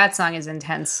 because that song is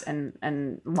intense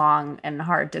and long and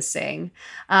hard to sing.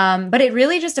 But it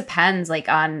really just depends like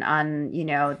on, you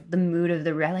know, the mood of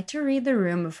the room. I like to read the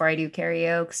room before I do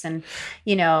karaoke and,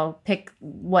 you know, pick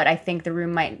what I think the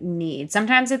room might need.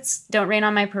 Sometimes it's Don't Rain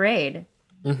on My Parade,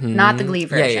 not the Glee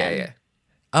version. Yeah.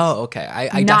 Oh, okay.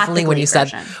 I Not definitely, the when Glee you said,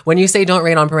 version. when you say Don't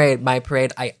Rain on Parade, My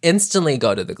Parade, I instantly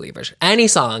go to the Glee version. Any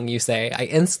song you say, I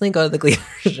instantly go to the Glee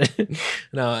version.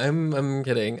 No, I'm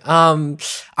kidding.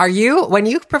 Are you, when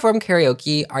you perform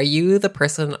karaoke, are you the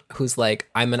person who's like,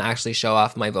 I'm gonna actually show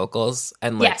off my vocals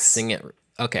and like Yes. sing it?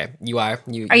 Okay, you are.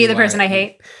 Are you the person I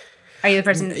hate? Are you the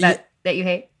person that you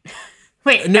hate?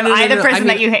 Wait, am I the person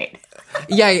that you hate?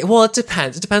 Yeah, well, it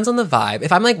depends. It depends on the vibe.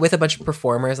 If I'm like with a bunch of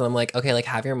performers and I'm like, okay, like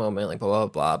have your moment, like blah blah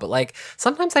blah. But like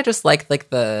sometimes I just like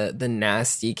the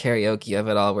nasty karaoke of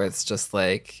it all, where it's just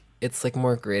like it's like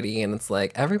more gritty and it's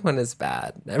like everyone is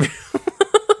bad.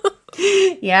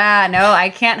 Yeah, no, I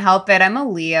can't help it. I'm a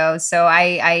Leo, so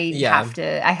I Yeah.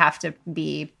 have to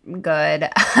be good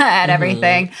at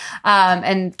everything.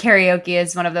 And karaoke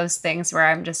is one of those things where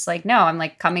I'm just like, no, I'm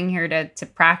like coming here to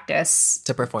practice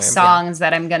To perform, songs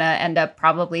that I'm gonna end up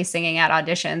probably singing at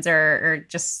auditions or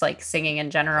just like singing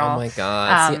in general. Oh my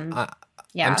god. See,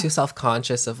 yeah. I'm too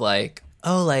self-conscious of like,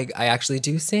 oh, like I actually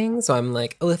do sing, so I'm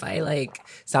like, oh, if I like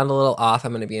sound a little off,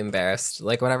 I'm gonna be embarrassed,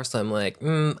 like whatever. So I'm like,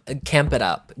 camp it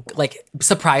up, like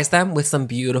surprise them with some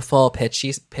beautiful pitch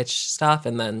stuff,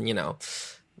 and then you know,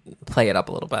 play it up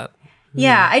a little bit.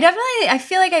 Yeah, I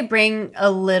feel like I bring a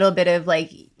little bit of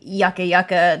like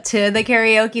yucca to the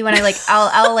karaoke when I like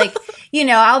I'll like, you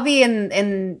know, I'll be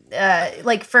in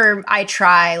like for I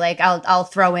Try, like I'll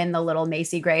throw in the little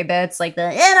Macy Gray bits, like the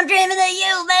and I'm dreaming of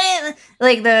you, babe.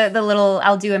 Like the little,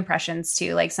 I'll do impressions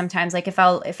too. Like sometimes like if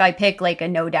I pick like a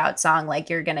No Doubt song,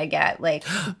 like you're gonna get like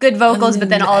good vocals, but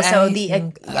then also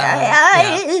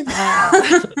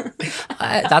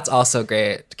That's also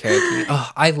great karaoke.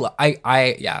 Oh,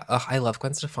 I love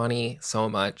Gwen Stefani so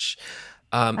much.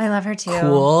 I love her too.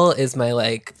 Cool is my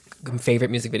like favorite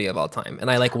music video of all time,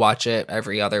 and I like watch it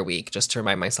every other week just to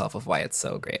remind myself of why it's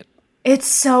so great.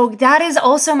 That is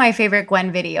also my favorite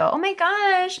Gwen video. Oh my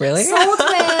gosh. Really? Soul Twins.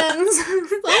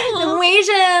 The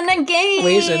Wasian gay.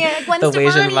 Gwen the Stefani.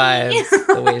 Wasian vibes.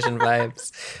 The Wasian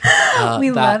vibes.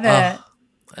 We love it.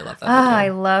 I love that Oh,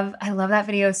 video. I love that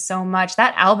video so much.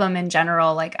 That album in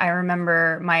general, like I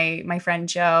remember my friend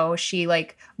Jo, she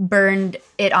like burned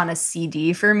it on a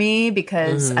CD for me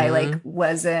because I like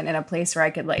wasn't in a place where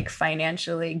I could like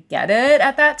financially get it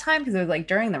at that time, because it was like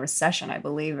during the recession, I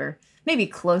believe, or maybe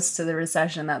close to the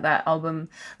recession that album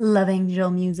Love Angel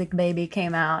Music Baby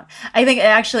came out. I think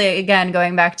actually, again,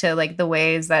 going back to like the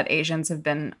ways that Asians have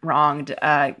been wronged,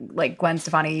 like Gwen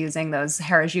Stefani using those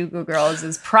Harajuku girls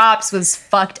as props was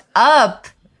fucked up.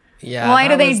 Yeah. Why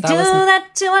do they do that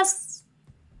to us?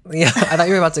 Yeah, I thought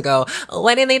you were about to go,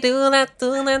 why did they do that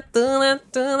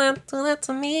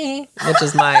to me? Which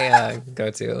is my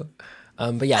go-to.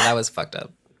 But yeah, that was fucked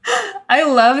up. I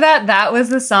love that was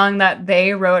the song that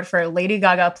they wrote for Lady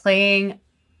Gaga, playing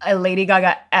a Lady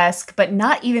Gaga-esque, but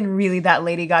not even really that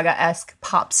Lady Gaga-esque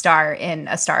pop star in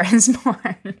A Star Is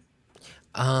Born.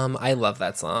 I love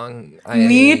that song.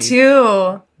 Me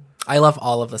too. I love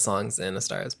all of the songs in A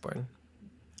Star Is Born.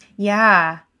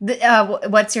 Yeah.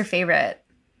 What's your favorite?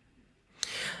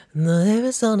 The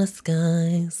Arizona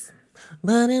skies,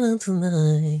 burning up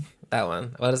tonight. That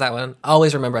one. What is that one?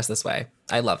 Always Remember Us This Way.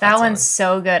 I love that That song. one's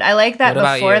so good. I like that What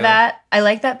about before you? that. I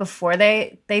like that before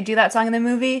they do that song in the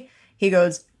movie. He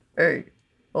goes, hey,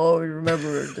 always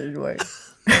remember it this way.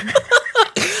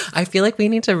 I feel like we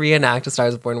need to reenact A Star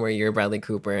Is Born where you're Bradley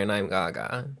Cooper and I'm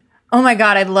Gaga. Oh my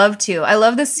god, I'd love to. I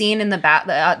love the scene in the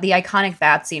the iconic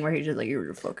bath scene where he's just like,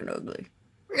 you're fucking ugly.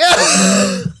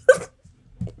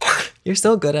 You're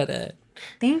so good at it.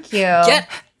 Thank you. Get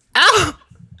out!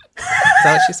 Is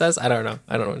that what she says? I don't know.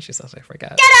 I don't know what she says. I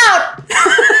forget. Get out!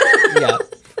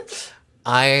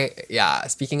 Yeah.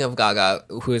 Speaking of Gaga,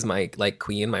 who is my like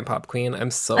queen, my pop queen, I'm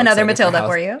so Another excited Matilda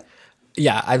for you.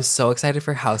 Yeah, I'm so excited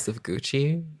for House of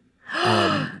Gucci.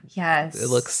 Yes. It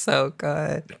looks so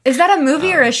good. Is that a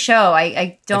movie or a show?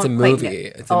 I don't It's a quite movie.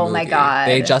 know. It's a oh movie. my god.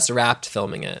 They just wrapped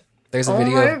filming it. There's a Oh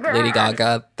video my of Lady God.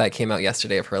 Gaga that came out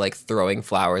yesterday of her like throwing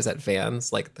flowers at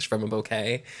fans, like from a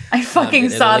bouquet. I fucking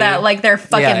in saw Italy. that. Like they're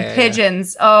fucking Yeah.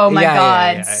 pigeons. Oh my Yeah,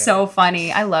 God. yeah. So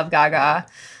funny. I love Gaga.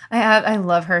 I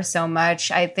love her so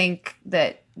much. I think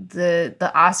that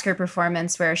the Oscar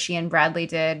performance where she and Bradley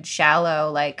did Shallow,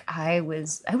 like I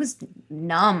was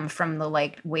numb from the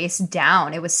like waist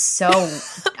down. It was so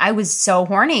I was so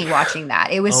horny watching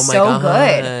that. It was Oh my so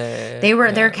God.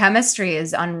 good. Their chemistry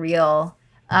is unreal.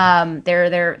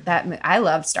 I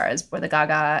love Star is Born. The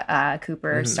Gaga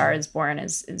Cooper Star is Born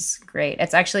is great.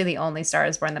 It's actually the only Star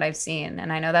is Born that I've seen,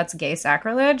 and I know that's gay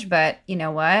sacrilege, but you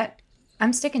know what?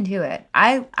 I'm sticking to it.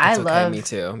 I love. Me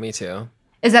too.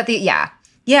 Is that the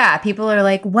yeah? People are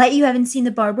like, "What? You haven't seen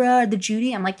the Barbara or the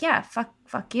Judy?" I'm like, "Yeah,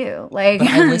 fuck you." Like,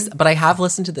 But I have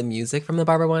listened to the music from the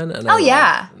Barbara one. And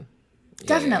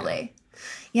definitely,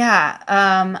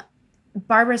 yeah.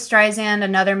 Barbara Streisand,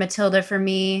 another Matilda for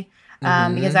me,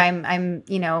 because I'm I'm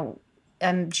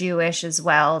Jewish as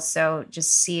well, so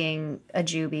just seeing a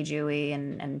Jew be Jewy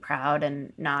and proud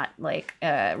and not like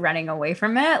running away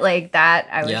from it like that,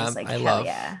 I was just like,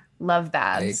 love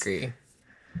Babs. I agree.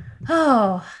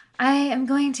 Oh, I am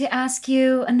going to ask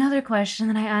you another question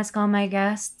that I ask all my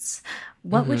guests.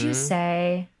 What would you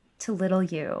say to little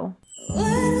you?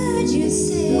 What would you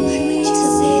say to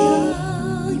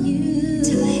little you?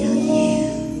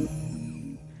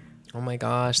 Oh my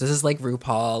gosh, this is like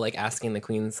RuPaul, like asking the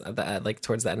queens at the like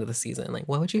towards the end of the season, like,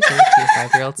 what would you say to your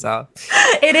 5-year-old self?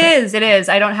 It is.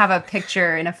 I don't have a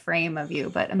picture in a frame of you,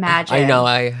 but imagine. I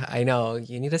know.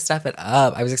 You need to step it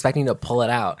up. I was expecting you to pull it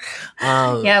out.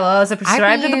 Yeah, well,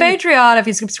 subscribe to the Patreon. If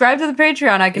you subscribe to the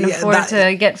Patreon, I can afford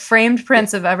to get framed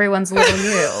prints of everyone's little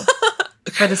you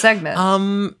for the segment.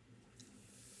 I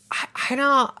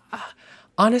don't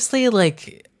honestly,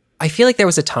 like, I feel like there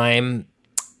was a time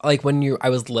like when I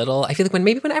was little. I feel like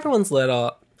when everyone's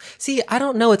little. See, I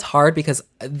don't know. It's hard because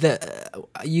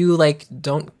you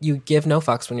give no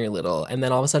fucks when you're little, and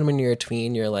then all of a sudden when you're a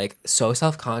tween, you're like so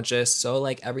self-conscious, so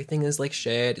like everything is like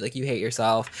shit, like you hate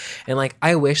yourself, and like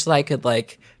I wish that I could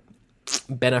like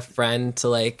been a friend to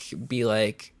like be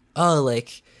like, oh,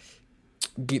 like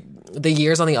the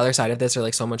years on the other side of this are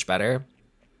like so much better.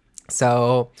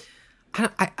 So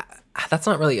I that's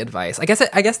not really advice. I guess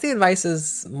the advice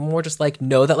is more just like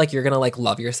know that like you're gonna like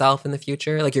love yourself in the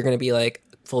future. Like you're gonna be like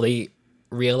fully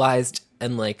realized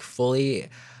and like fully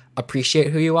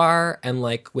appreciate who you are, and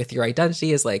like with your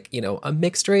identity as like, you know, a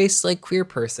mixed race like queer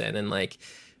person, and like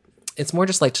it's more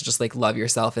just like to just like love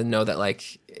yourself and know that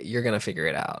like you're gonna figure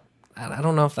it out. I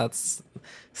don't know if that's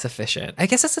sufficient. I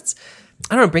guess it's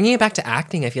I don't know, bringing it back to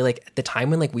acting. I feel like at the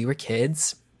time when like we were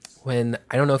kids, when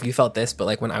I don't know if you felt this, but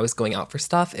like when I was going out for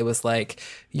stuff, it was like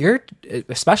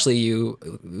especially you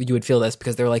would feel this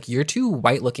because they were like, you're too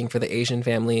white looking for the Asian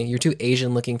family, you're too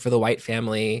Asian looking for the white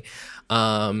family,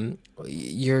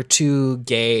 you're too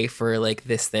gay for like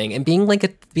this thing, and being like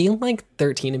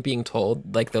 13 and being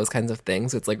told like those kinds of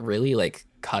things, it's like really like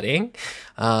cutting,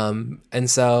 and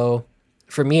so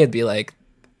for me it'd be like,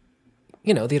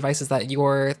 you know, the advice is that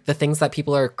the things that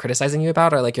people are criticizing you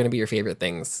about are like going to be your favorite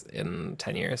things in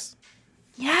 10 years.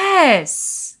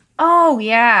 Yes. Oh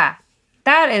yeah.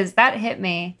 That hit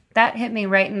me. That hit me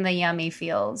right in the yummy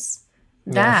feels.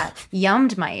 That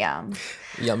yummed my yum.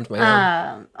 Yummed my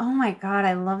yum. Oh my God,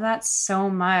 I love that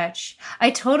so much. I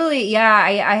totally,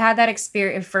 I had that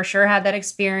experience, for sure had that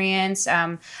experience.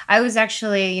 I was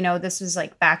actually, you know, this was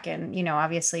like back in, you know,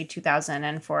 obviously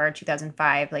 2004,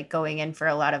 2005, like going in for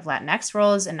a lot of Latinx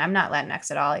roles. And I'm not Latinx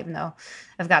at all, even though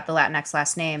I've got the Latinx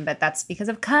last name, but that's because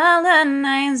of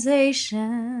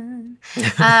colonization.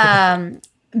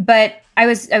 But I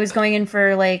was going in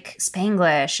for like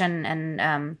Spanglish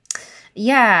and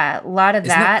yeah, a lot of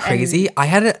Isn't that crazy?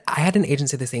 And I had an agent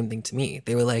say the same thing to me.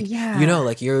 They were like, you know,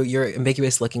 like you're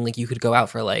ambiguous looking, like you could go out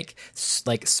for like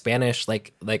Spanish,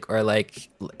 like or like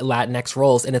Latinx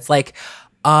roles, and it's like,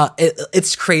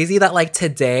 it's crazy that like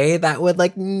today that would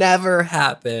like never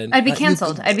happen. I'd be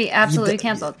canceled. I'd be absolutely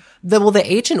canceled. The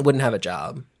agent wouldn't have a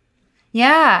job.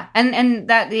 Yeah, and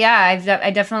that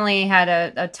I definitely had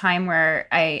a time where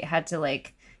I had to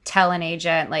like tell an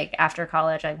agent like after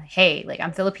college, like, hey, like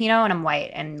I'm Filipino and I'm white,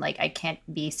 and like I can't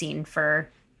be seen for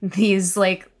these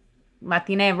like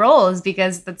Latina roles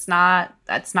because that's not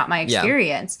my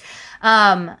experience.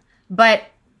 Yeah. But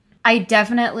I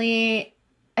definitely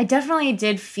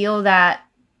did feel that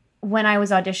when I was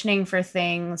auditioning for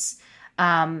things,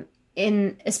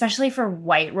 especially for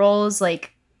white roles,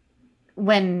 like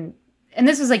and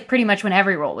this was like pretty much when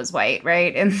every role was white,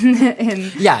 right?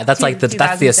 Yeah, that's like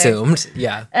that's the assumed.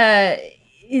 Yeah.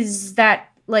 Is that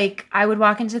like I would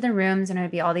walk into the rooms and it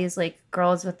would be all these like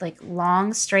girls with like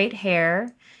long straight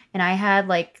hair, and I had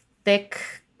like thick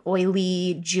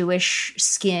oily Jewish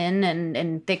skin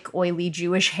and thick oily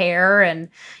Jewish hair, and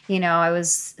I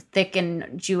was thick and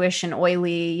Jewish and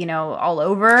oily all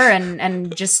over,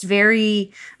 and just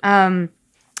very I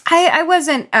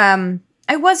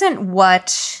wasn't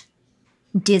what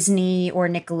Disney or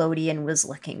Nickelodeon was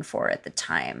looking for at the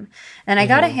time. And I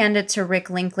gotta hand it to Rick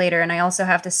Linklater. And I also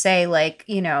have to say, like,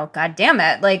 God damn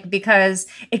it. Like, because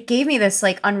it gave me this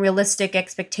like unrealistic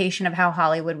expectation of how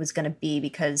Hollywood was gonna be,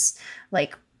 because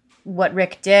like what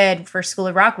Rick did for School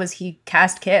of Rock was he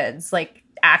cast kids, like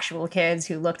actual kids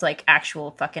who looked like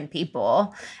actual fucking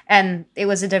people. And it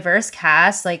was a diverse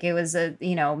cast. Like it was a,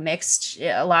 mixed,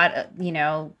 a lot,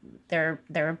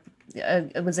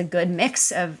 it was a good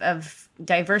mix of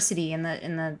diversity in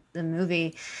the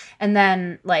movie. And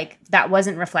then like that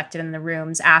wasn't reflected in the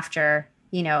rooms after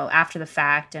the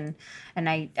fact, and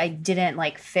I didn't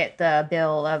like fit the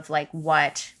bill of like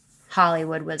what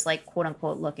Hollywood was like quote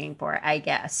unquote looking for, I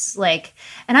guess. Like,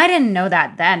 and I didn't know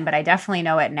that then, but I definitely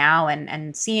know it now,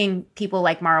 and seeing people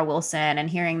like Mara Wilson and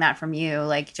hearing that from you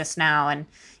like just now, and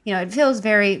it feels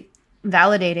very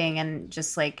validating, and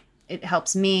just like it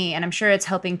helps me, and I'm sure it's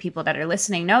helping people that are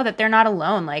listening know that they're not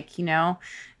alone. Like, the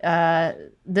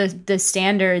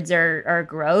standards are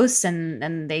gross,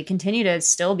 and they continue to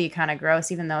still be kind of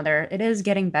gross, even though it is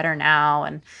getting better now.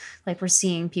 And like we're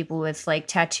seeing people with like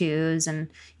tattoos and,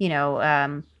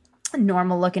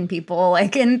 normal looking people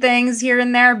like in things here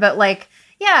and there. But like,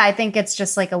 yeah, I think it's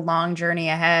just like a long journey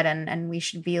ahead, and we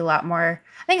should be a lot more,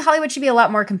 I think Hollywood should be a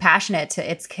lot more compassionate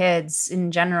to its kids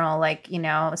in general. Like,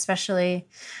 especially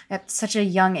at such a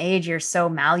young age, you're so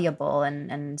malleable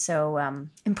and so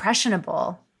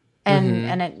impressionable.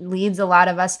 And it leads a lot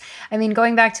of us. I mean,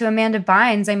 going back to Amanda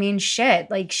Bynes, I mean, shit,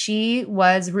 like she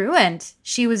was ruined.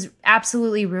 She was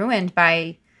absolutely ruined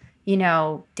by,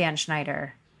 Dan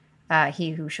Schneider.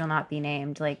 He who shall not be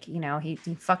named. Like,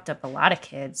 he fucked up a lot of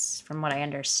kids from what I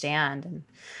understand.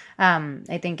 And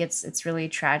I think it's really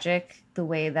tragic the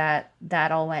way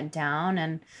that all went down.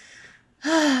 And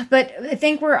but I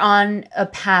think we're on a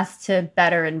path to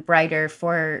better and brighter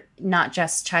for not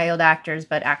just child actors,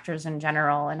 but actors in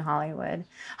general in Hollywood.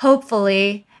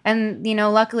 Hopefully. And,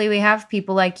 luckily we have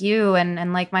people like you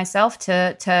and like myself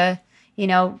to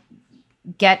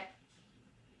get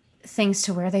things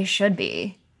to where they should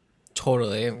be.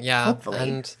 Totally. Yeah. Hopefully.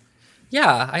 And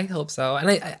yeah, I hope so.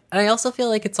 And I also feel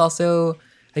like it's also,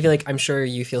 I feel like I'm sure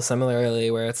you feel similarly,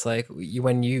 where it's like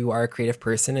when you are a creative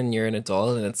person and you're an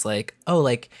adult, and it's like, oh,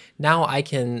 like now I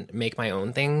can make my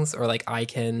own things, or like I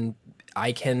can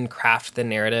craft the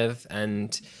narrative,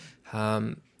 and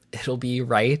it'll be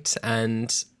right.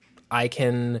 And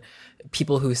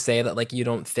people who say that like you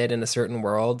don't fit in a certain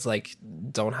world, like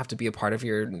don't have to be a part of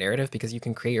your narrative, because you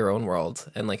can create your own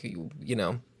world. And like,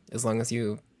 as long as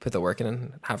you put the work in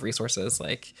and have resources,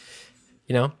 like,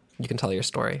 you can tell your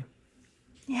story.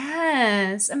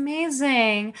 Yes,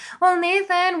 amazing. Well,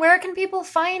 Nathan, where can people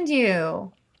find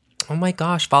you? Oh my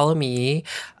gosh, follow me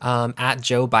at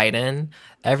Joe Biden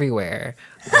everywhere.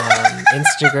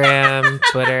 Instagram,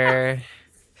 Twitter,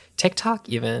 TikTok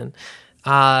even.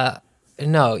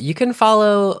 No, you can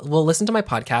listen to my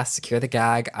podcast, Secure the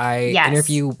Gag. I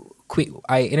interview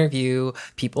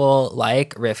people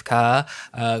like Rivka,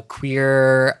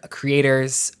 queer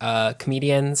creators,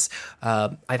 comedians.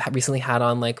 I've recently had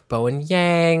on like Bowen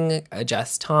Yang,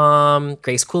 Jess Tom,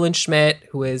 Grace Kulenschmidt,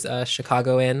 who is a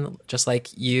Chicagoan, just like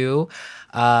you.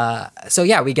 So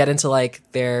yeah, we get into like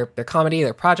their comedy,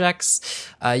 their projects.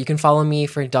 You can follow me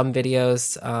for dumb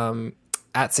videos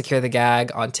at Secure the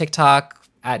Gag on TikTok,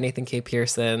 at Nathan K.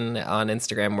 Pearson on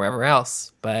Instagram, wherever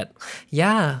else. But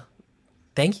yeah.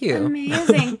 Thank you.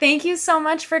 Amazing. Thank you so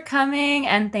much for coming.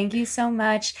 And thank you so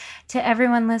much to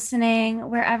everyone listening,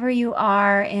 wherever you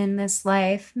are in this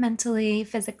life, mentally,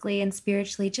 physically, and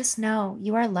spiritually. Just know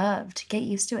you are loved. Get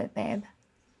used to it, babe.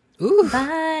 Ooh.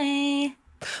 Bye.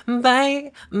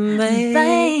 Bye. Bye.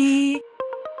 Bye.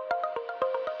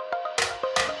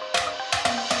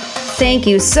 Thank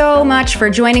you so much for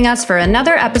joining us for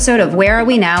another episode of Where Are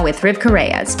We Now with Rivka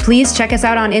Reyes. Please check us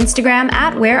out on Instagram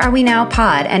at Where Are We Now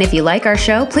Pod. And if you like our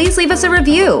show, please leave us a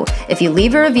review. If you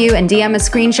leave a review and DM a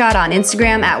screenshot on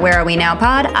Instagram at Where Are We Now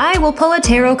Pod, I will pull a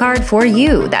tarot card for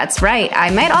you. That's right.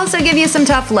 I might also give you some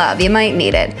tough love. You might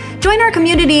need it. Join our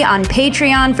community on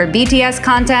Patreon for BTS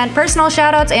content, personal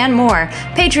shoutouts, and more.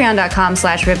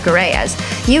 Patreon.com/Rivka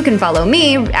Reyes. You can follow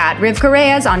me at Rivka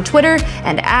Reyes on Twitter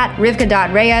and at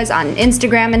Rivka.Reyes on on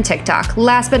Instagram and TikTok.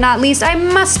 Last but not least, I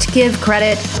must give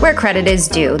credit where credit is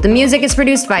due. The music is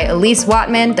produced by Elise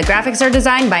Wattman, the graphics are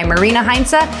designed by Marina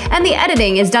Heinze, and the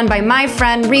editing is done by my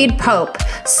friend Reed Pope.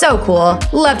 So cool.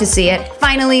 Love to see it.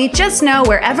 Finally, just know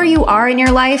wherever you are in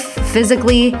your life,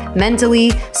 physically,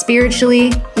 mentally,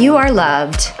 spiritually, you are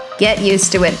loved. Get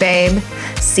used to it, babe.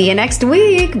 See you next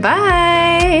week.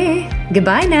 Bye.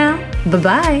 Goodbye now.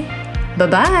 Bye-bye.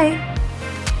 Bye-bye.